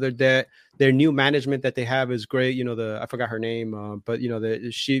control of their debt. Their new management that they have is great. I forgot her name, but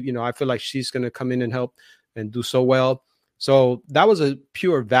I feel like she's going to come in and help and do so well. So that was a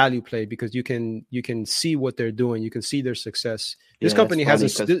pure value play because you can see what they're doing. You can see their success. This company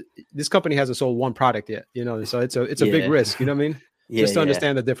hasn't sold one product yet. So it's a big risk. You know what I mean? Just to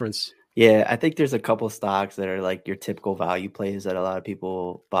understand the difference. Yeah, I think there's a couple stocks that are like your typical value plays that a lot of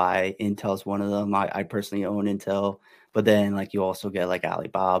people buy. Intel's one of them. I personally own Intel, but then like you also get like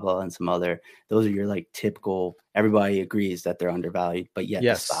Alibaba and some other. Those are your like typical. Everybody agrees that they're undervalued, but yet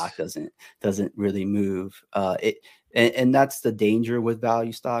the stock doesn't really move. And that's the danger with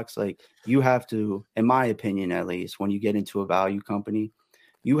value stocks. Like you have to, in my opinion, at least, when you get into a value company,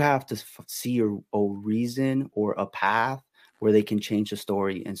 you have to see a reason or a path where they can change the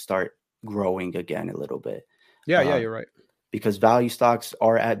story and start growing again a little bit. Yeah, you're right. Because value stocks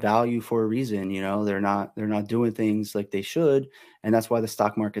are at value for a reason. They're not doing things like they should, and that's why the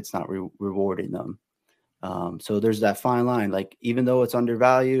stock market's not rewarding them. So there's that fine line. Like even though it's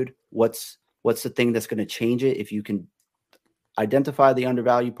undervalued, what's the thing that's going to change it? If you can identify the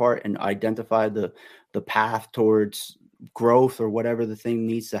undervalued part and identify the path towards growth or whatever the thing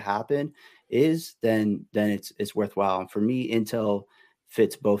needs to happen is, then it's worthwhile. And for me, Intel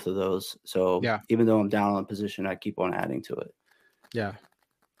fits both of those. So even though I'm down on position, I keep on adding to it. Yeah.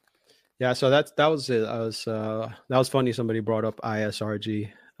 So that was it. That was funny. Somebody brought up ISRG.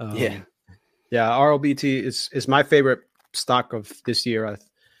 ROBT is my favorite stock of this year.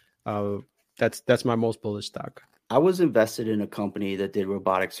 That's my most bullish stock. I was invested in a company that did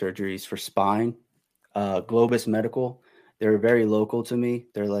robotic surgeries for spine, Globus Medical. They're very local to me.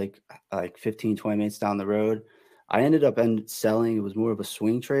 They're like 15, 20 minutes down the road. I ended up selling. It was more of a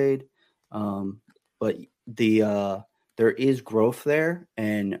swing trade. But there is growth there.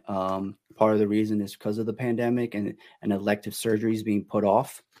 And part of the reason is because of the pandemic and elective surgeries being put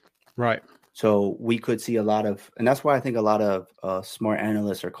off. Right. So we could see a lot of, and that's why I think a lot of smart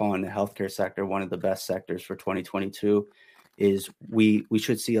analysts are calling the healthcare sector one of the best sectors for 2022 is we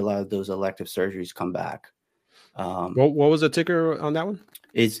should see a lot of those elective surgeries come back. What was the ticker on that one?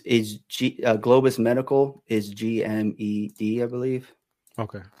 Is Globus Medical is GMED, I believe.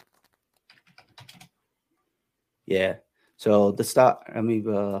 Okay. Yeah. So the stock, let me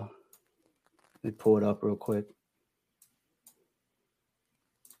pull it up real quick.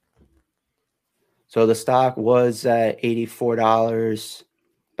 So the stock was at $84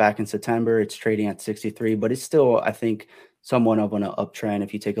 back in September. It's trading at 63, but it's still, I think, somewhat of an uptrend.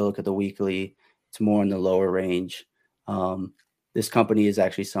 If you take a look at the weekly, it's more in the lower range. this company is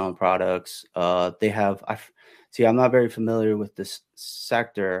actually selling products. They have, see, I'm not very familiar with this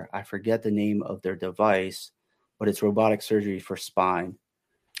sector. I forget the name of their device, but it's robotic surgery for spine.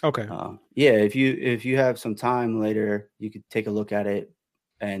 Okay. Yeah, if you have some time later, you could take a look at it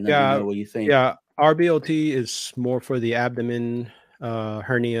and let me Yeah. know what you think. Yeah. RBOT is more for the abdomen,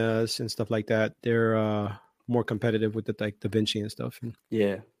 hernias and stuff like that. They're more competitive with the like Da Vinci and stuff.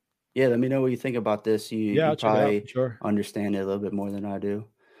 Yeah. Yeah, let me know what you think about this. Yeah, You I'll check it out for probably sure. understand it a little bit more than I do.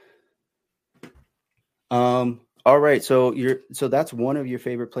 All right. So that's one of your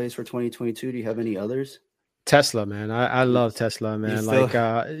favorite plays for 2022. Do you have any others? Tesla, man. I You, love Tesla, you man. still Like,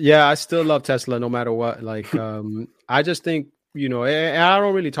 yeah, I still love Tesla no matter what. Like, I just think, and I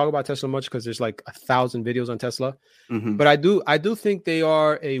don't really talk about Tesla much because there's like 1,000 videos on Tesla. Mhm. But I do think they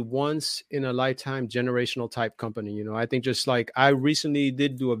are a once in a lifetime generational type company. I think just like I recently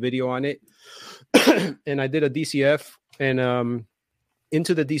did do a video on it and I did a DCF and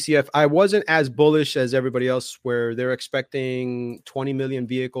into the DCF, I wasn't as bullish as everybody else, where they're expecting 20 million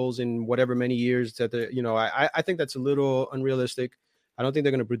vehicles in whatever many years. I think that's a little unrealistic. I don't think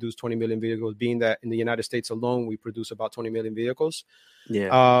they're going to produce 20 million vehicles, being that in the United States alone, we produce about 20 million vehicles.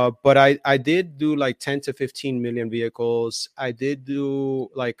 Yeah. But I did do like 10 to 15 million vehicles. I did do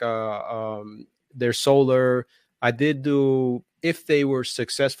like their solar. I did do, if they were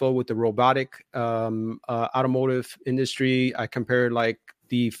successful with the robotic automotive industry, I compared like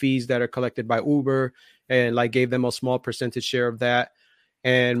the fees that are collected by Uber and like gave them a small percentage share of that.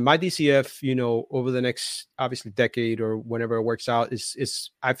 And my DCF, over the next obviously decade or whenever it works out,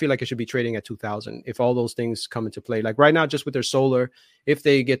 is I feel like it should be trading at 2,000 if all those things come into play. Like right now, just with their solar, if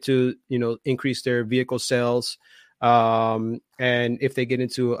they get to increase their vehicle sales, and if they get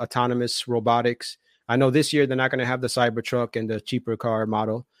into autonomous robotics. I know this year they're not going to have the Cybertruck and the cheaper car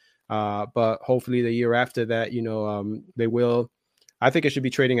model, but hopefully the year after that, they will. I think it should be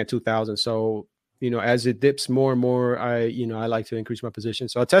trading at 2,000. So, as it dips more and more, I like to increase my position.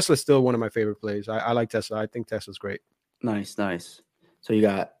 So Tesla is still one of my favorite plays. I like Tesla. I think Tesla's great. Nice. So you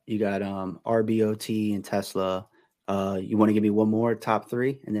got RBOT and Tesla. You want to give me one more top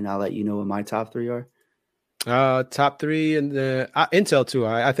three, and then I'll let you know what my top three are. Top three and the Intel too.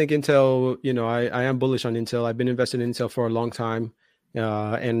 I think Intel, I am bullish on Intel. I've been invested in Intel for a long time.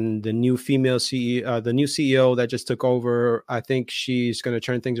 And the new female CEO, the new CEO that just took over, I think she's going to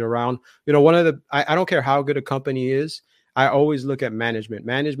turn things around. I don't care how good a company is. I always look at management.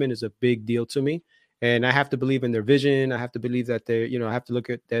 Management is a big deal to me. And I have to believe in their vision. I have to believe that I have to look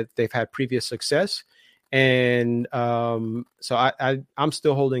at that they've had previous success. And so I'm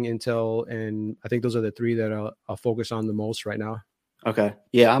still holding Intel, and I think those are the three that I'll focus on the most right now. Okay.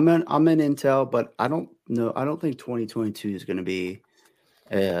 Yeah, I'm in Intel, but I don't know. I don't think 2022 is going to be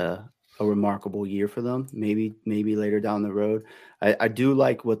a remarkable year for them. Maybe later down the road. I do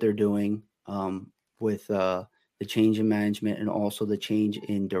like what they're doing with the change in management and also the change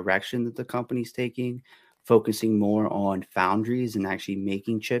in direction that the company's taking, focusing more on foundries and actually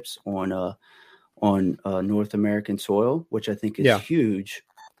making chips on North American soil, which I think is huge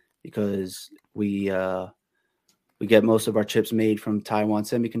because we get most of our chips made from Taiwan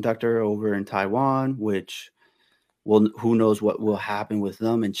Semiconductor over in Taiwan, which who knows what will happen with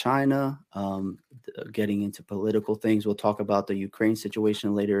them in China. Getting into political things, we'll talk about the Ukraine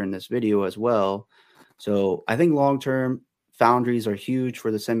situation later in this video as well. So I think long-term foundries are huge for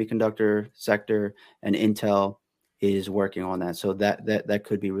the semiconductor sector, and Intel is working on that. So that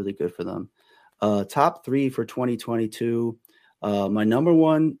could be really good for them. Top three for 2022. My number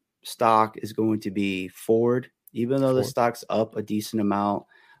one stock is going to be Ford. Even though the stock's up a decent amount,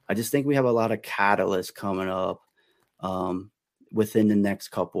 I just think we have a lot of catalysts coming up within the next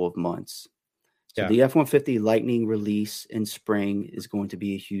couple of months. So the F-150 Lightning release in spring is going to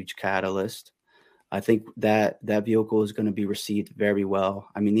be a huge catalyst. I think that vehicle is going to be received very well.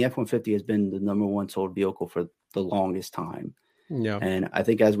 I mean, the F-150 has been the number one sold vehicle for the longest time. Yeah. And I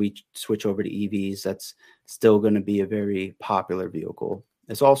think as we switch over to EVs, that's still going to be a very popular vehicle.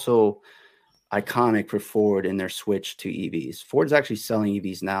 It's also iconic for Ford in their switch to EVs. Ford is actually selling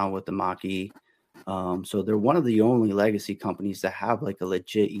EVs now with the Mach-E. So they're one of the only legacy companies that have like a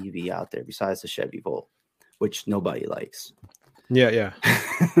legit EV out there besides the Chevy Volt, which nobody likes. Yeah.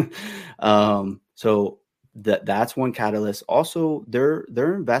 So that's one catalyst. Also, their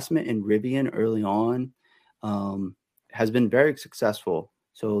investment in Rivian early on has been very successful.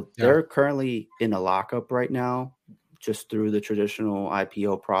 So they're currently in a lockup right now, just through the traditional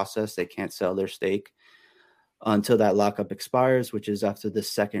IPO process. They can't sell their stake until that lockup expires, which is after the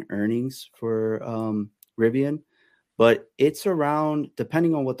second earnings for Rivian. but it's around,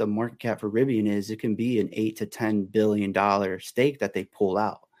 depending on what the market cap for Rivian is, it can be an $8 to $10 billion stake that they pull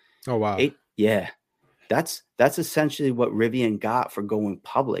out. Oh, wow. Yeah. That's essentially what Rivian got for going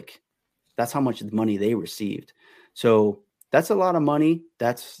public. That's how much money they received. So that's a lot of money.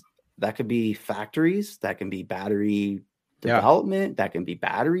 That could be factories, that can be battery development, that can be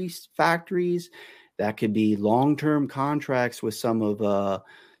battery factories, that could be long-term contracts with some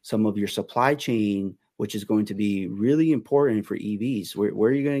of your supply chain, which is going to be really important for EVs. Where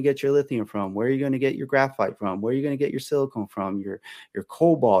are you going to get your lithium from? Where are you going to get your graphite from? Where are you going to get your silicon from? Your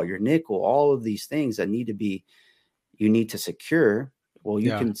cobalt, your nickel, all of these things that you need to secure. Well, you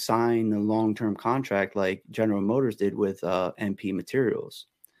can sign a long-term contract like General Motors did with MP Materials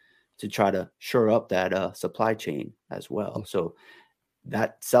to try to shore up that supply chain as well. So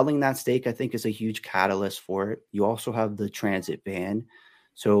that selling that stake, I think, is a huge catalyst for it. You also have the transit ban.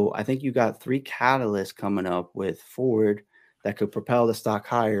 So I think you got 3 catalysts coming up with Ford that could propel the stock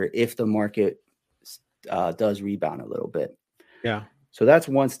higher if the market does rebound a little bit. Yeah. So that's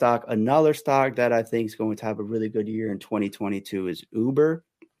one stock. Another stock that I think is going to have a really good year in 2022 is Uber.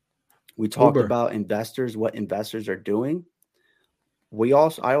 We talked about investors, what investors are doing.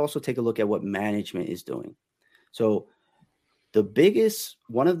 I also take a look at what management is doing. So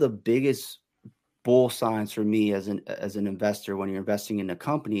one of the biggest bull signs for me as an investor when you're investing in a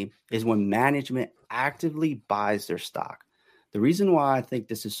company is when management actively buys their stock. The reason why I think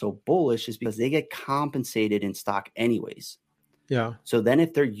this is so bullish is because they get compensated in stock anyways. Yeah. So then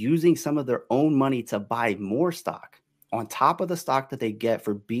if they're using some of their own money to buy more stock on top of the stock that they get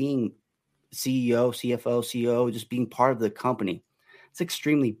for being CEO, CFO, CEO, just being part of the company, it's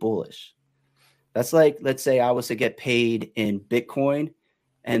extremely bullish. That's like, let's say I was to get paid in Bitcoin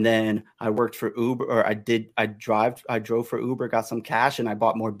and then I worked for Uber, or I drove for Uber, got some cash, and I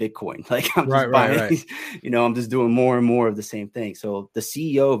bought more Bitcoin. Like I'm just buying, I'm just doing more and more of the same thing. So the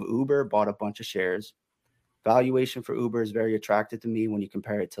CEO of Uber bought a bunch of shares. Valuation for Uber is very attractive to me when you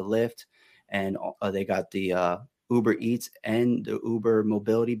compare it to Lyft, and they got the Uber Eats and the Uber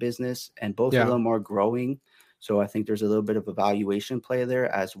mobility business, and both of them are growing. So I think there's a little bit of a valuation play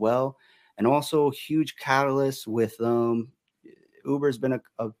there as well. And also huge catalyst with Uber's been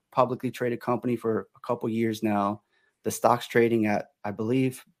a publicly traded company for a couple years now. The stock's trading at, I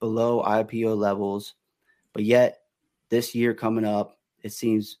believe, below IPO levels, but yet this year coming up, it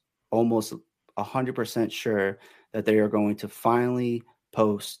seems almost 100% sure that they are going to finally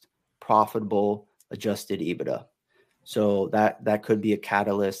post profitable adjusted EBITDA. So that could be a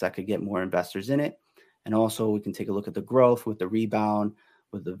catalyst that could get more investors in it. And also we can take a look at the growth with the rebound,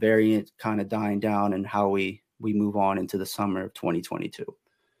 with the variant kind of dying down, and how we move on into the summer of 2022.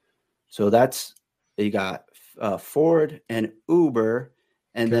 So you got Ford and Uber.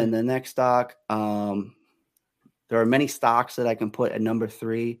 And then the next stock, there are many stocks that I can put at number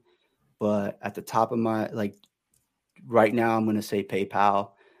 3, but at the top of my, right now, I'm going to say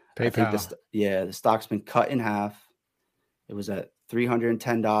PayPal. I think the stock's been cut in half. It was at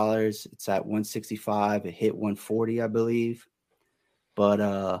 $310. It's at $165. It hit $140, I believe. But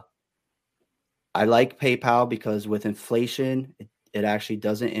I like PayPal because with inflation, it actually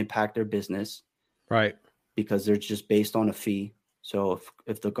doesn't impact their business. Right. Because they're just based on a fee. So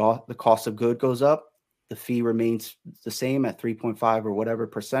if the cost of good goes up, the fee remains the same at 3.5 or whatever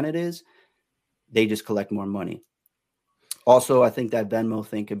percent it is. They just collect more money. Also, I think that Venmo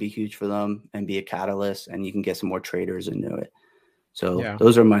thing could be huge for them and be a catalyst, and you can get some more traders into it. So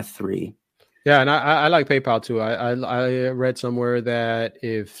those are my 3. Yeah, and I like PayPal too. I read somewhere that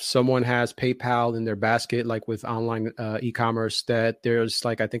if someone has PayPal in their basket, like with online e-commerce, that there's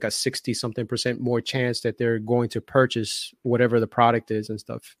I think a 60-something% more chance that they're going to purchase whatever the product is and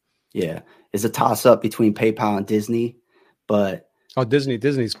stuff. Yeah, it's a toss up between PayPal and Disney, but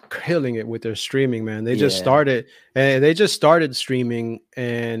Disney's killing it with their streaming, man. They just started streaming,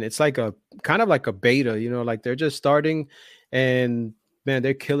 and it's like a kind of like a beta, like they're just starting, and man,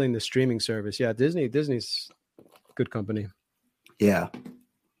 they're killing the streaming service. Yeah, Disney's a good company. Yeah.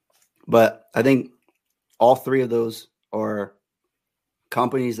 But I think all 3 of those are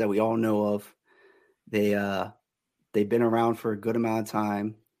companies that we all know of. They've been around for a good amount of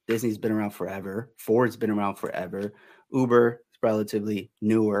time. Disney's been around forever. Ford's been around forever. Uber is relatively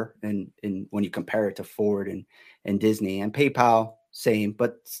newer and when you compare it to Ford and Disney. And PayPal, same,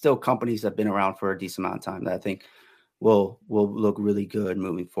 but still companies that have been around for a decent amount of time that I think will look really good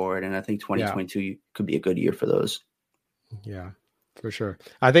moving forward. And I think 2022 could be a good year for those. Yeah, for sure.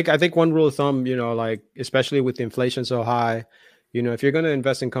 I think one rule of thumb, especially with inflation so high, if you're going to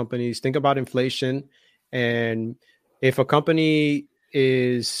invest in companies, think about inflation. And if a company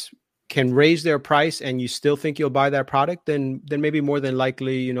is can raise their price and you still think you'll buy that product, then maybe more than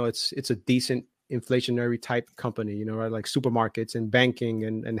likely, you know, it's a decent inflationary type company, you know, right? Like supermarkets and banking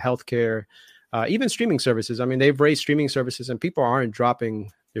and healthcare, even streaming services. I mean, they've raised streaming services and people aren't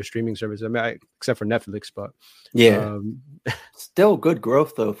dropping their streaming services. I mean, except for Netflix, but yeah, still good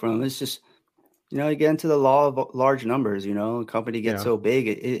growth though. From it's just, you know, you get into the law of large numbers. You know, a company gets yeah, so big,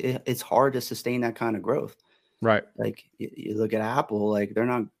 it's hard to sustain that kind of growth. right. Like you look at Apple, like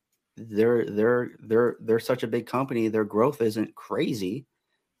they're such a big company. Their growth isn't crazy,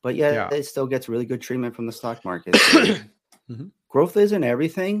 but yet Yeah. it still gets really good treatment from the stock market. So growth isn't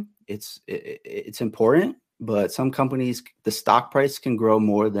everything. It's important, but some companies, the stock price can grow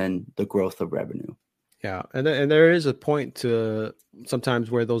more than the growth of revenue. Yeah, and there is a point to sometimes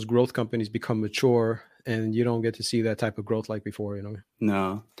where those growth companies become mature, and you don't get to see that type of growth like before, you know.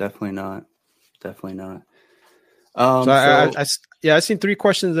 No, definitely not. Definitely not. So I've seen 3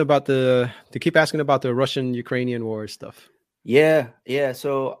 questions about they keep asking about the Russian-Ukrainian war stuff. Yeah.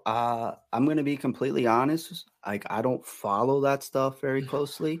 So I'm gonna be completely honest. Like I don't follow that stuff very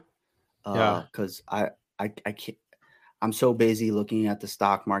closely. Yeah, Because I can't. I'm so busy looking at the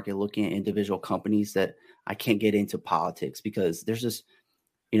stock market, looking at individual companies that I can't get into politics because there's just,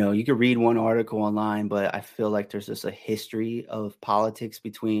 you know, you could read one article online, but I feel like there's just a history of politics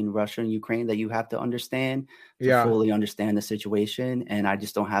between Russia and Ukraine that you have to understand to yeah. fully understand the situation. And I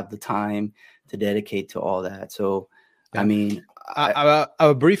just don't have the time to dedicate to all that. So, I Yeah. mean,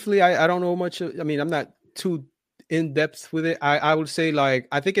 Briefly, I don't know much. I mean, I'm not too in depth with it. I would say like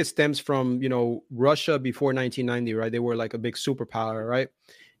I think it stems from, you know, Russia before 1990, right? They were like a big superpower, right?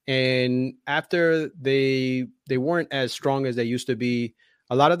 And after they weren't as strong as they used to be,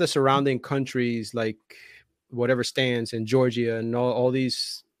 a lot of the surrounding countries, like whatever stands in Georgia and all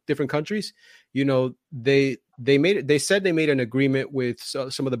these different countries, you know, they said they made an agreement with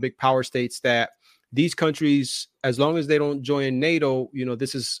some of the big power states that these countries, as long as they don't join NATO, you know,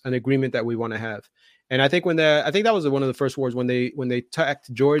 this is an agreement that we want to have. And I think I think that was one of the first wars when they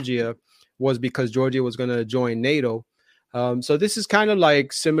attacked Georgia was because Georgia was going to join NATO. So this is kind of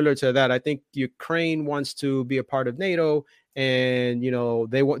like similar to that. I think Ukraine wants to be a part of NATO, and you know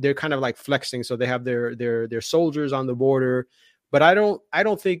they're kind of like flexing. So they have their soldiers on the border, but I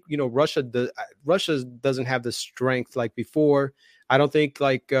don't think, you know, Russia doesn't have the strength like before. I don't think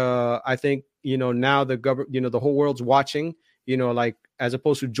like I think, you know, now the government, you know, the whole world's watching, you know, like as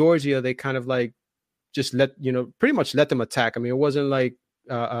opposed to Georgia, they kind of like just pretty much let them attack. I mean, it wasn't like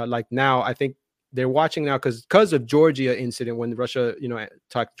now. I think they're watching now because of Georgia incident when Russia, you know,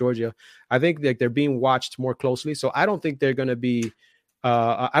 attacked Georgia. I think they're being watched more closely. So I don't think they're going to be.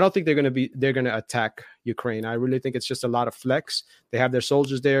 I don't think they're going to attack Ukraine. I really think it's just a lot of flex. They have their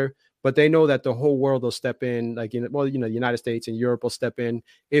soldiers there, but they know that the whole world will step in. Like, you know, well, you know, the United States and Europe will step in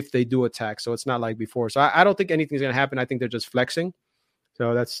if they do attack. So it's not like before. So I don't think anything's going to happen. I think they're just flexing.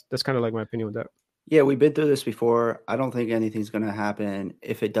 So that's kind of like my opinion with that. yeah, we've been through this before. I don't think anything's going to happen.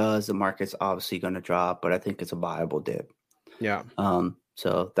 If it does, the market's obviously going to drop, but I think it's a viable dip. Yeah.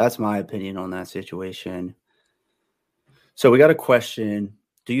 So that's my opinion on that situation. So we got a question.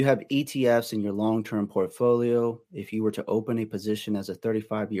 Do you have ETFs in your long-term portfolio? If you were to open a position as a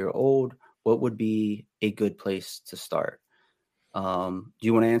 35-year-old, what would be a good place to start? Do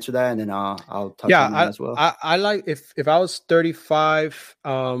you want to answer that, and then I'll touch on that as well? I like if I was 35,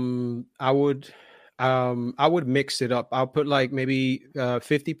 I would mix it up. I'll put like maybe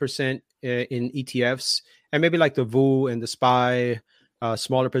 50% in ETFs and maybe like the VU and the SPY,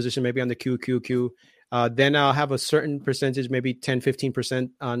 smaller position maybe on the QQQ. Then I'll have a certain percentage, maybe 10-15%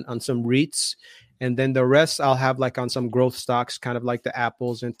 on some REITs. And then the rest I'll have like on some growth stocks, kind of like the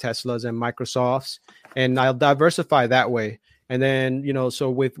Apples and Teslas and Microsofts. And I'll diversify that way. And then, you know, so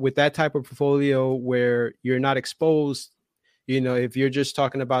with that type of portfolio where you're not exposed, you know, if you're just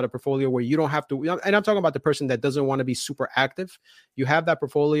talking about a portfolio where you don't have to, and I'm talking about the person that doesn't want to be super active, you have that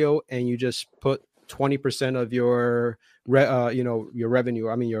portfolio and you just put 20% of your, you know, your revenue,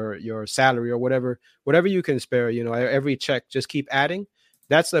 I mean, your salary or whatever you can spare, you know, every check, just keep adding.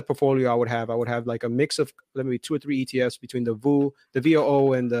 That's the portfolio I would have. I would have like a mix of maybe 2 or 3 ETFs between the VU, the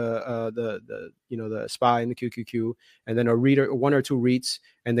VOO, and the you know, the SPY and the QQQ, and then 1 or 2 REITs,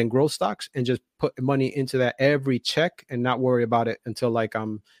 and then growth stocks, and just put money into that every check and not worry about it until like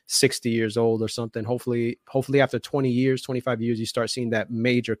I'm 60 years old or something. Hopefully after 20 years, 25 years, you start seeing that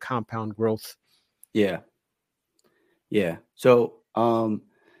major compound growth. Yeah. So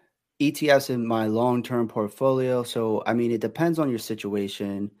ETFs in my long-term portfolio. So, I mean, it depends on your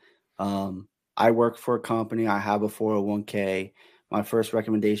situation. I work for a company. I have a 401k. My first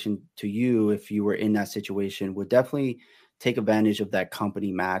recommendation to you, if you were in that situation, would definitely take advantage of that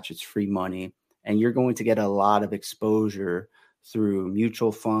company match. It's free money, and you're going to get a lot of exposure through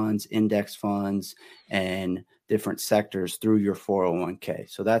mutual funds, index funds, and different sectors through your 401k.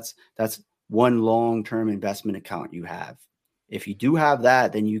 So that's one long-term investment account you have. If you do have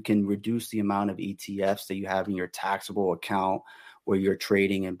that, then you can reduce the amount of ETFs that you have in your taxable account where you're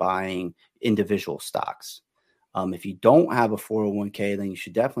trading and buying individual stocks. If you don't have a 401k, then you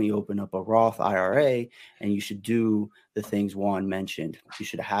should definitely open up a Roth IRA, and you should do the things Juan mentioned. You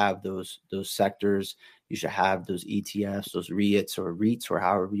should have those sectors. You should have those ETFs, those REITs or REITs, or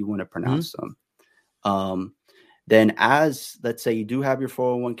however you want to pronounce them. Then as, let's say you do have your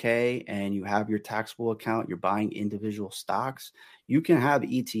 401k and you have your taxable account, you're buying individual stocks, you can have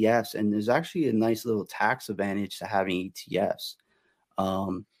ETFs. And there's actually a nice little tax advantage to having ETFs.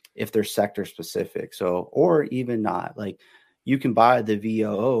 If they're sector specific. So, or even not, like you can buy the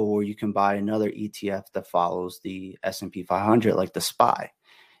VOO, or you can buy another ETF that follows the S&P 500, like the SPY.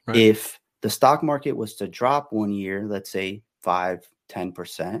 Right. If the stock market was to drop 1 year, let's say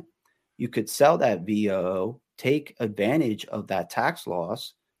 5-10%, you could sell that VOO, take advantage of that tax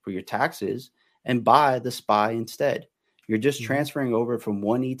loss for your taxes, and buy the SPY instead. You're just transferring over from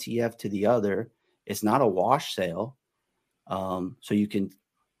one ETF to the other. It's not a wash sale. So you can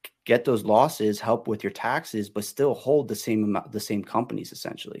get those losses, help with your taxes, but still hold the same amount, the same companies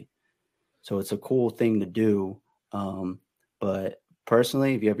essentially. So it's a cool thing to do. But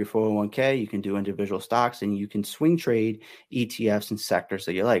personally, if you have your 401k, you can do individual stocks, and you can swing trade ETFs and sectors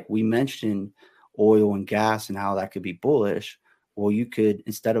that you like. We mentioned oil and gas and how that could be bullish. Well, you could,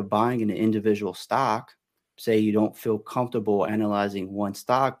 instead of buying an individual stock, say you don't feel comfortable analyzing one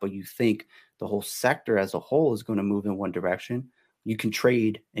stock, but you think the whole sector as a whole is going to move in one direction, you can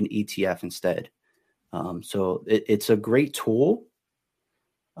trade an ETF instead. So it's a great tool,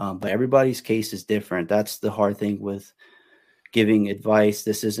 but everybody's case is different. That's the hard thing with giving advice.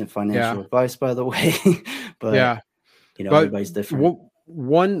 This isn't financial advice, by the way, but everybody's different.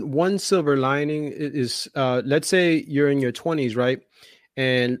 One silver lining is, let's say you're in your 20s, right?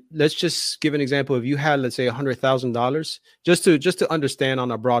 And let's just give an example. If you had, let's say, $100,000, just to understand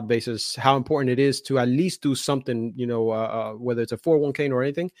on a broad basis how important it is to at least do something, whether it's a 401k or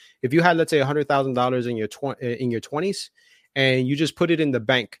anything. If you had, let's say, $100,000 in your 20s, and you just put it in the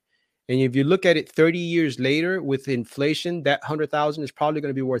bank, and if you look at it 30 years later with inflation, that 100,000 is probably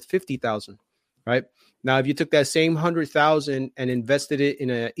going to be worth 50,000, right? Now, if you took that same 100,000 and invested it in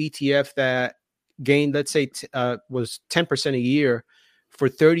an ETF that gained, let's say, was 10% a year, for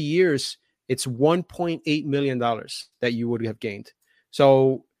 30 years, it's $1.8 million that you would have gained.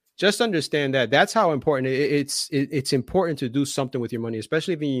 So just understand that that's how important it's important to do something with your money,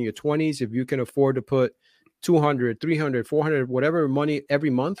 especially if you're in your 20s. If you can afford to put 200, 300, 400, whatever money every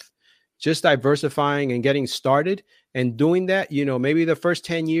month, just diversifying and getting started and doing that, maybe the first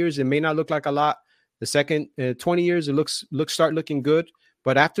 10 years, it may not look like a lot. The second 20 years, it start looking good.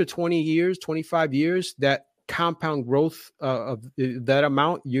 But after 20 years, 25 years, that compound growth of that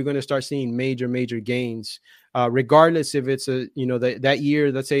amount, you're going to start seeing major gains, regardless if it's that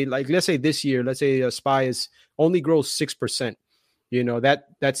year. Let's say this year, let's say a SPY only grows 6%.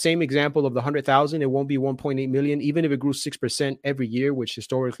 That same example of the 100,000, it won't be 1.8 million, even if it grew 6% every year, which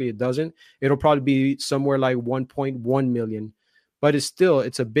historically it doesn't. It'll probably be somewhere like 1.1 million, but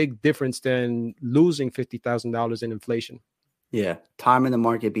it's a big difference than losing $50,000 in inflation. Yeah, time in the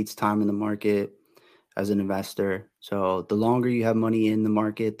market beats time in the market as an investor. So the longer you have money in the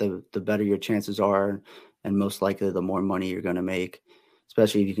market, the better your chances are, and most likely the more money you're going to make,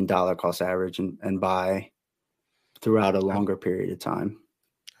 especially if you can dollar cost average and buy throughout a longer period of time.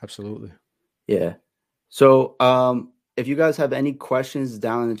 Absolutely. Yeah. So if you guys have any questions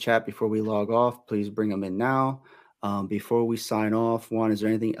down in the chat before we log off, please bring them in now. Before we sign off, Juan, is there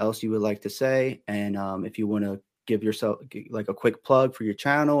anything else you would like to say? And if you want to give yourself like a quick plug for your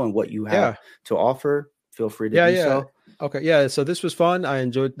channel and what you have to offer, feel free to do so. Okay. Yeah. So this was fun. I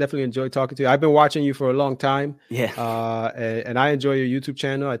definitely enjoyed talking to you. I've been watching you for a long time. Yeah. And I enjoy your YouTube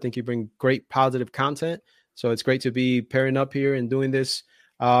channel. I think you bring great positive content. So it's great to be pairing up here and doing this.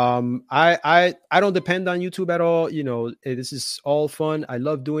 I don't depend on YouTube at all. This is all fun. I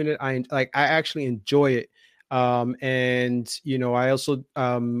love doing it. I actually enjoy it. And I also,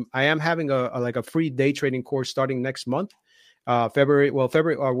 I am having a free day trading course starting next month, February, we're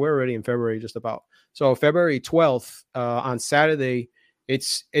already in February, just about. So February 12th, on Saturday,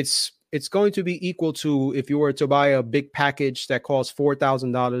 it's going to be equal to if you were to buy a big package that costs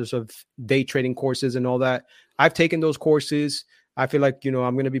 $4,000 of day trading courses and all that. I've taken those courses. I feel like, I'm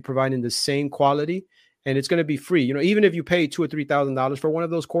going to be providing the same quality. and it's going to be free. Even if you pay $2,000 or $3,000 for one of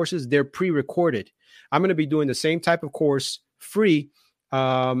those courses, they're pre-recorded. I'm going to be doing the same type of course free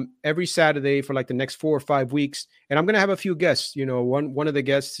every Saturday for like the next 4 or 5 weeks. And I'm going to have a few guests. One of the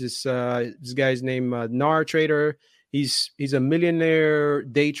guests is this guy's name, NAR Trader. He's a millionaire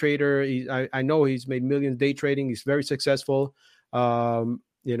day trader. I know he's made millions day trading. He's very successful.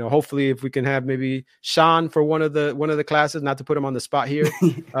 Hopefully if we can have maybe Sean for one of the classes, not to put him on the spot here,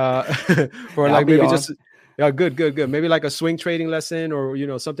 for like maybe just good. Maybe like a swing trading lesson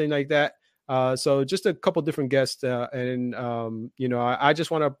or, something like that. So just a couple different guests, I just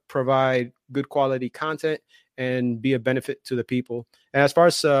want to provide good quality content and be a benefit to the people. And as far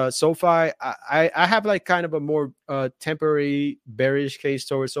as SoFi, I have like kind of a more temporary bearish case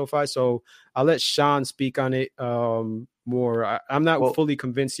towards SoFi. So I'll let Sean speak on it more. I'm not fully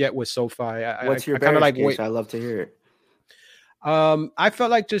convinced yet with SoFi. What's your bearish case? I love to hear it. I felt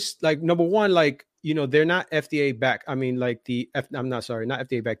like just like number one, like, they're not FDA backed. I mean, like not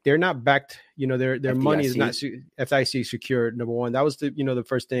FDA backed. They're not backed. Their FDIC. Money is not FDIC secured. Number one, that was the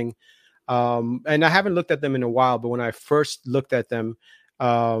first thing. And I haven't looked at them in a while, but when I first looked at them,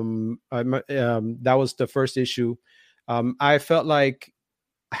 that was the first issue. I felt like,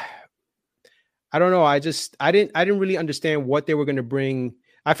 I don't know. I didn't really understand what they were going to bring.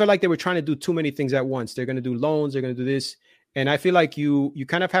 I felt like they were trying to do too many things at once. They're going to do loans. They're going to do this. And I feel like you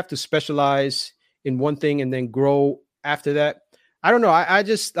kind of have to specialize in one thing and then grow after that. I don't know. I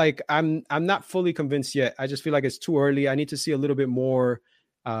just like, I'm not fully convinced yet. I just feel like it's too early. I need to see a little bit more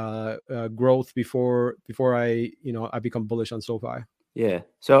growth before I become bullish on SoFi. Yeah.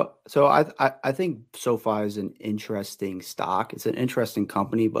 So I think SoFi is an interesting stock. It's an interesting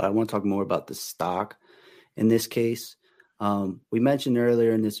company, but I want to talk more about the stock in this case. We mentioned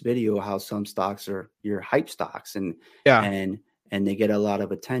earlier in this video how some stocks are your hype stocks and they get a lot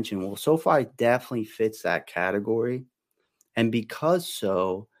of attention. Well, SoFi definitely fits that category. And because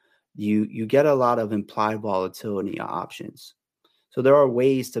you get a lot of implied volatility options. So there are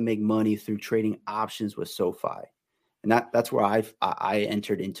ways to make money through trading options with SoFi. And that's where I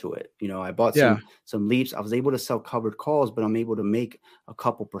entered into it. I bought some leaps. I was able to sell covered calls, but I'm able to make a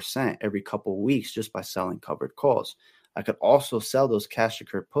couple percent every couple of weeks just by selling covered calls. I could also sell those cash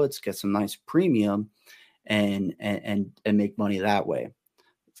secured puts, get some nice premium and make money that way.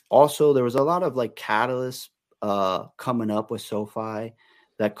 Also, there was a lot of like catalysts coming up with SoFi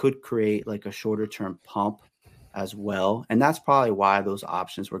that could create like a shorter term pump as well. And that's probably why those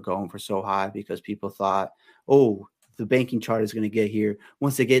options were going for so high, because people thought, oh, the banking chart is going to get here.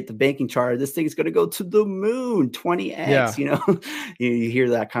 Once they get the banking chart, this thing is going to go to the moon, 20x, you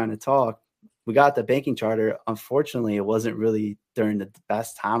hear that kind of talk. We got the banking charter. Unfortunately, it wasn't really during the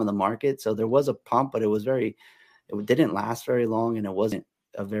best time of the market. So there was a pump, but it didn't last very long. And it wasn't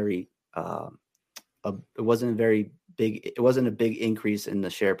a very big increase in the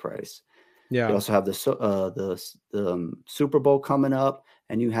share price. Yeah. You also have the Super Bowl coming up,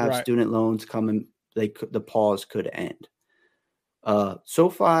 and you have student loans coming. The pause could end.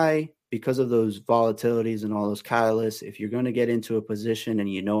 SoFi, because of those volatilities and all those catalysts, if you're going to get into a position and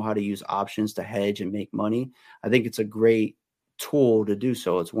you know how to use options to hedge and make money, I think it's a great tool to do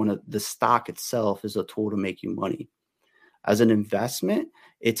so. It's the stock itself is a tool to make you money. As an investment,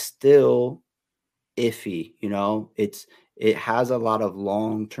 it's still iffy. It has a lot of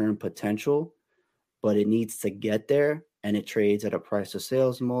long-term potential, but it needs to get there. And it trades at a price to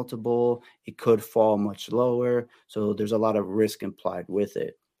sales multiple. It could fall much lower. So there's a lot of risk implied with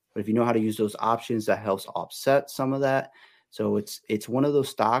it. But if you know how to use those options, that helps offset some of that. So it's one of those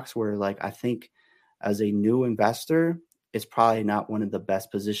stocks where, like, I think as a new investor, it's probably not one of the best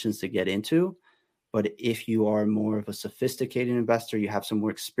positions to get into. But if you are more of a sophisticated investor, you have some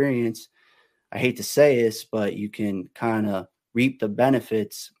more experience, I hate to say this, but you can kind of reap the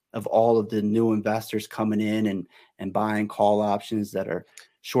benefits of all of the new investors coming in and buying call options that are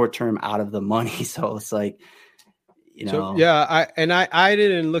short-term out of the money. So it's like, So, yeah, I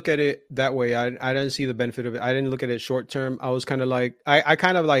didn't look at it that way. I didn't see the benefit of it. I didn't look at it short-term. I was kind of like, I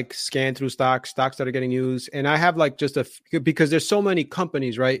kind of like scan through stocks that are getting used. And I have like because there's so many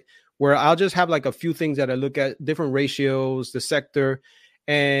companies, right, where I'll just have like a few things that I look at, different ratios, the sector.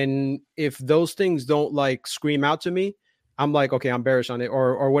 And if those things don't like scream out to me, I'm like, okay, I'm bearish on it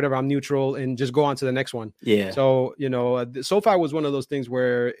or whatever. I'm neutral and just go on to the next one. Yeah. So, SoFi was one of those things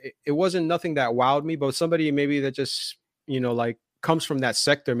where it wasn't nothing that wowed me, but somebody maybe that just, like comes from that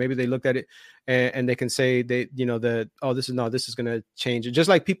sector. Maybe they looked at it and they can say this is going to change it. Just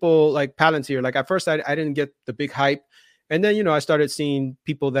like people like Palantir. Like at first I didn't get the big hype. And then, I started seeing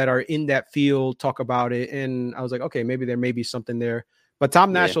people that are in that field talk about it. And I was like, okay, maybe there may be something there. But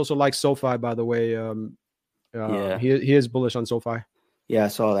Tom Yeah. Nash also likes SoFi, by the way. Yeah. He is bullish on SoFi. Yeah, I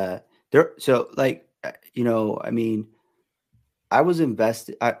saw that. There, so like, I mean, I was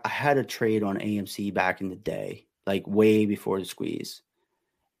invested. I had a trade on AMC back in the day, like way before the squeeze.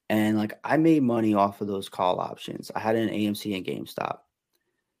 And like I made money off of those call options. I had an AMC and GameStop.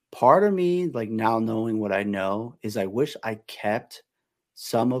 Part of me, like now knowing what I know, is I wish I kept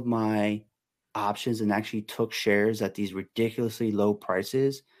some of my options and actually took shares at these ridiculously low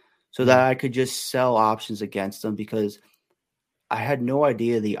prices so that I could just sell options against them, because I had no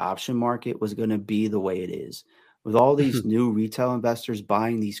idea the option market was going to be the way it is. With all these new retail investors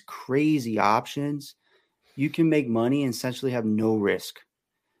buying these crazy options, you can make money and essentially have no risk.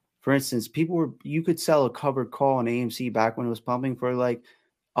 For instance, you could sell a covered call on AMC back when it was pumping for like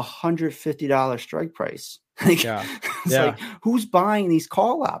 $150 strike price. Like, Yeah. it's Yeah. like, who's buying these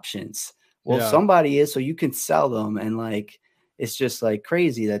call options? Well, Yeah. somebody is, so you can sell them. And like, it's just like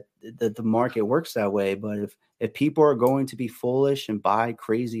crazy that the market works that way. But if people are going to be foolish and buy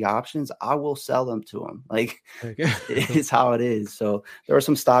crazy options, I will sell them to them. Like, it's how it is. So there are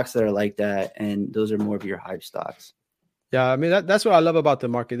some stocks that are like that, and those are more of your hype stocks. Yeah, I mean that's what I love about the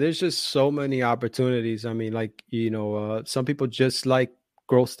market. There's just so many opportunities. I mean, like some people just like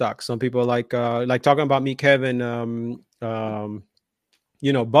growth stocks. Some people like talking about me, Kevin.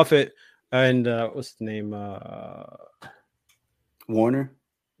 Buffett and what's the name? Warner,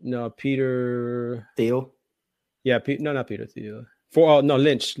 No, Peter Thiel. Yeah, no, not Peter Thiel.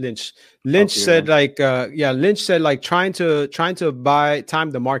 Lynch. Lynch said Lynch. Lynch said like trying to time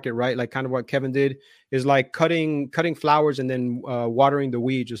the market, right? Like kind of what Kevin did is like cutting flowers and then watering the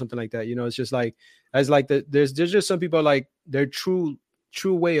weeds or something like that. It's just like there's just some people like their true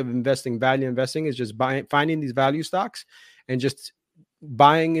way of value investing is just finding these value stocks and just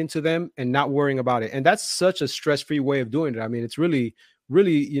buying into them and not worrying about it. And that's such a stress-free way of doing it. I mean, it's really,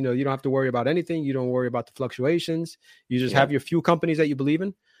 you don't have to worry about anything. You don't worry about the fluctuations. You just have your few companies that you believe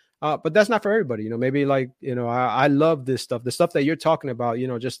in. But that's not for everybody. Maybe like, I love this stuff, the stuff that you're talking about,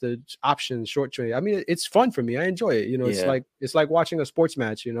 just the options, short trade. I mean, it's fun for me. I enjoy it. It's like watching a sports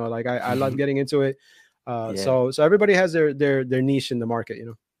match, like I love getting into it. So everybody has their niche in the market,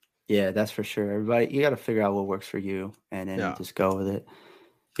 Yeah, that's for sure. Everybody, you got to figure out what works for you and then just go with it.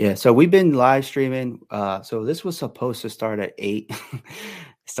 Yeah. So we've been live streaming. So this was supposed to start at 8.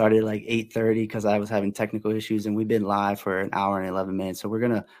 Started like 8:30 because I was having technical issues, and we've been live for an hour and 11 minutes. So we're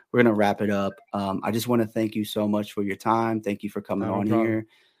gonna wrap it up. I just want to thank you so much for your time. Thank you for coming on here.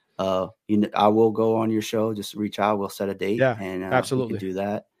 I will go on your show. Just reach out. We'll set a date. Yeah, and absolutely we can do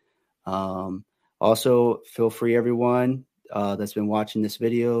that. Also, feel free, everyone that's been watching this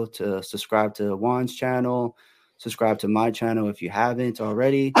video, to subscribe to Juan's channel, subscribe to my channel if you haven't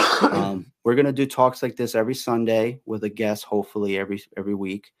already. We're going to do talks like this every Sunday with a guest, hopefully every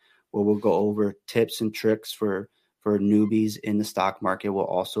week, where we'll go over tips and tricks for newbies in the stock market. We'll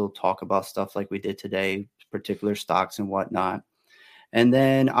also talk about stuff like we did today, particular stocks and whatnot. And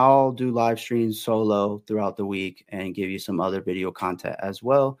then I'll do live streams solo throughout the week and give you some other video content as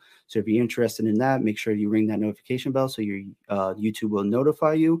well. So if you're interested in that, make sure you ring that notification bell so your YouTube will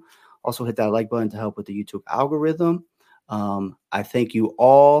notify you. Also hit that like button to help with the YouTube algorithm. I thank you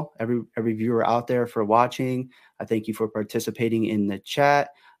all, every viewer out there, for watching. I thank you for participating in the chat.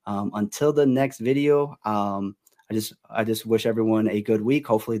 Until the next video, I just wish everyone a good week.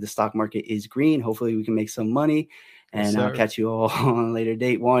 Hopefully the stock market is green. Hopefully we can make some money. And I'll catch you all on a later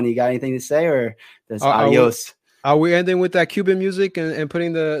date. Juan, you got anything to say, or that's adios? Are we ending with that Cuban music and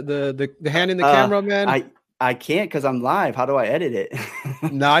putting the hand in the camera, man? I can't because I'm live. How do I edit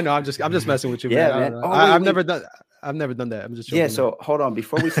it? No, I know. I'm just messing with you, man. Oh, I've never done that. I'm just joking. Yeah. So hold on,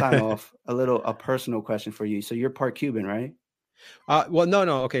 before we sign off, a personal question for you. So you're part Cuban, right? Well,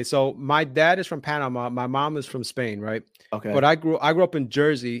 no. Okay. So my dad is from Panama. My mom is from Spain, right? Okay. But I grew up in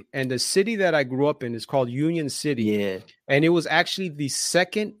Jersey, and the city that I grew up in is called Union City. Yeah. And it was actually the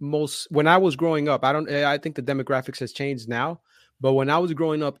second most, when I was growing up. I think the demographics has changed now, but when I was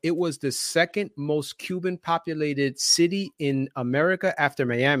growing up, it was the second most Cuban populated city in America after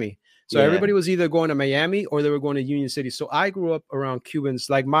Miami. So everybody was either going to Miami or they were going to Union City. So I grew up around Cubans.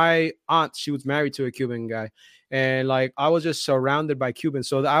 Like my aunt, she was married to a Cuban guy. And like I was just surrounded by Cubans.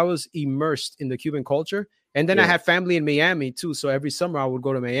 So I was immersed in the Cuban culture. And then I had family in Miami too. So every summer I would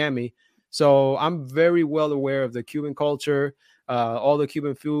go to Miami. So I'm very well aware of the Cuban culture, all the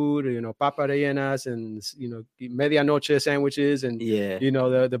Cuban food, papa rellenas and, medianoche sandwiches and,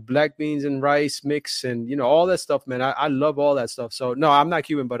 the black beans and rice mix and, all that stuff, man. I love all that stuff. So no, I'm not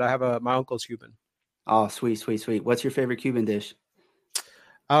Cuban, but I have my uncle's Cuban. Oh, sweet, sweet, sweet. What's your favorite Cuban dish?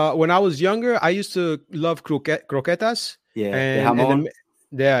 When I was younger, I used to love croquetas. Yeah, the And jamon.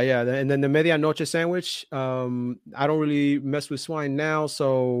 and then the medianoche sandwich. I don't really mess with swine now,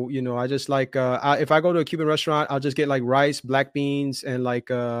 so I just like if I go to a Cuban restaurant, I'll just get like rice, black beans, and like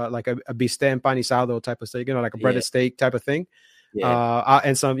a bistec empanizado type of steak, like a Yeah, breaded steak type of thing. yeah.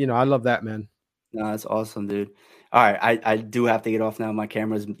 And some, I love that, man. No, that's awesome, dude. All right, I do have to get off now. My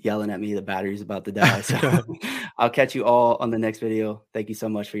camera's yelling at me. The battery's about to die. So I'll catch you all on the next video. Thank you so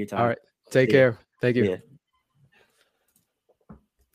much for your All time. right, take See ya. care. Thank See you. ya.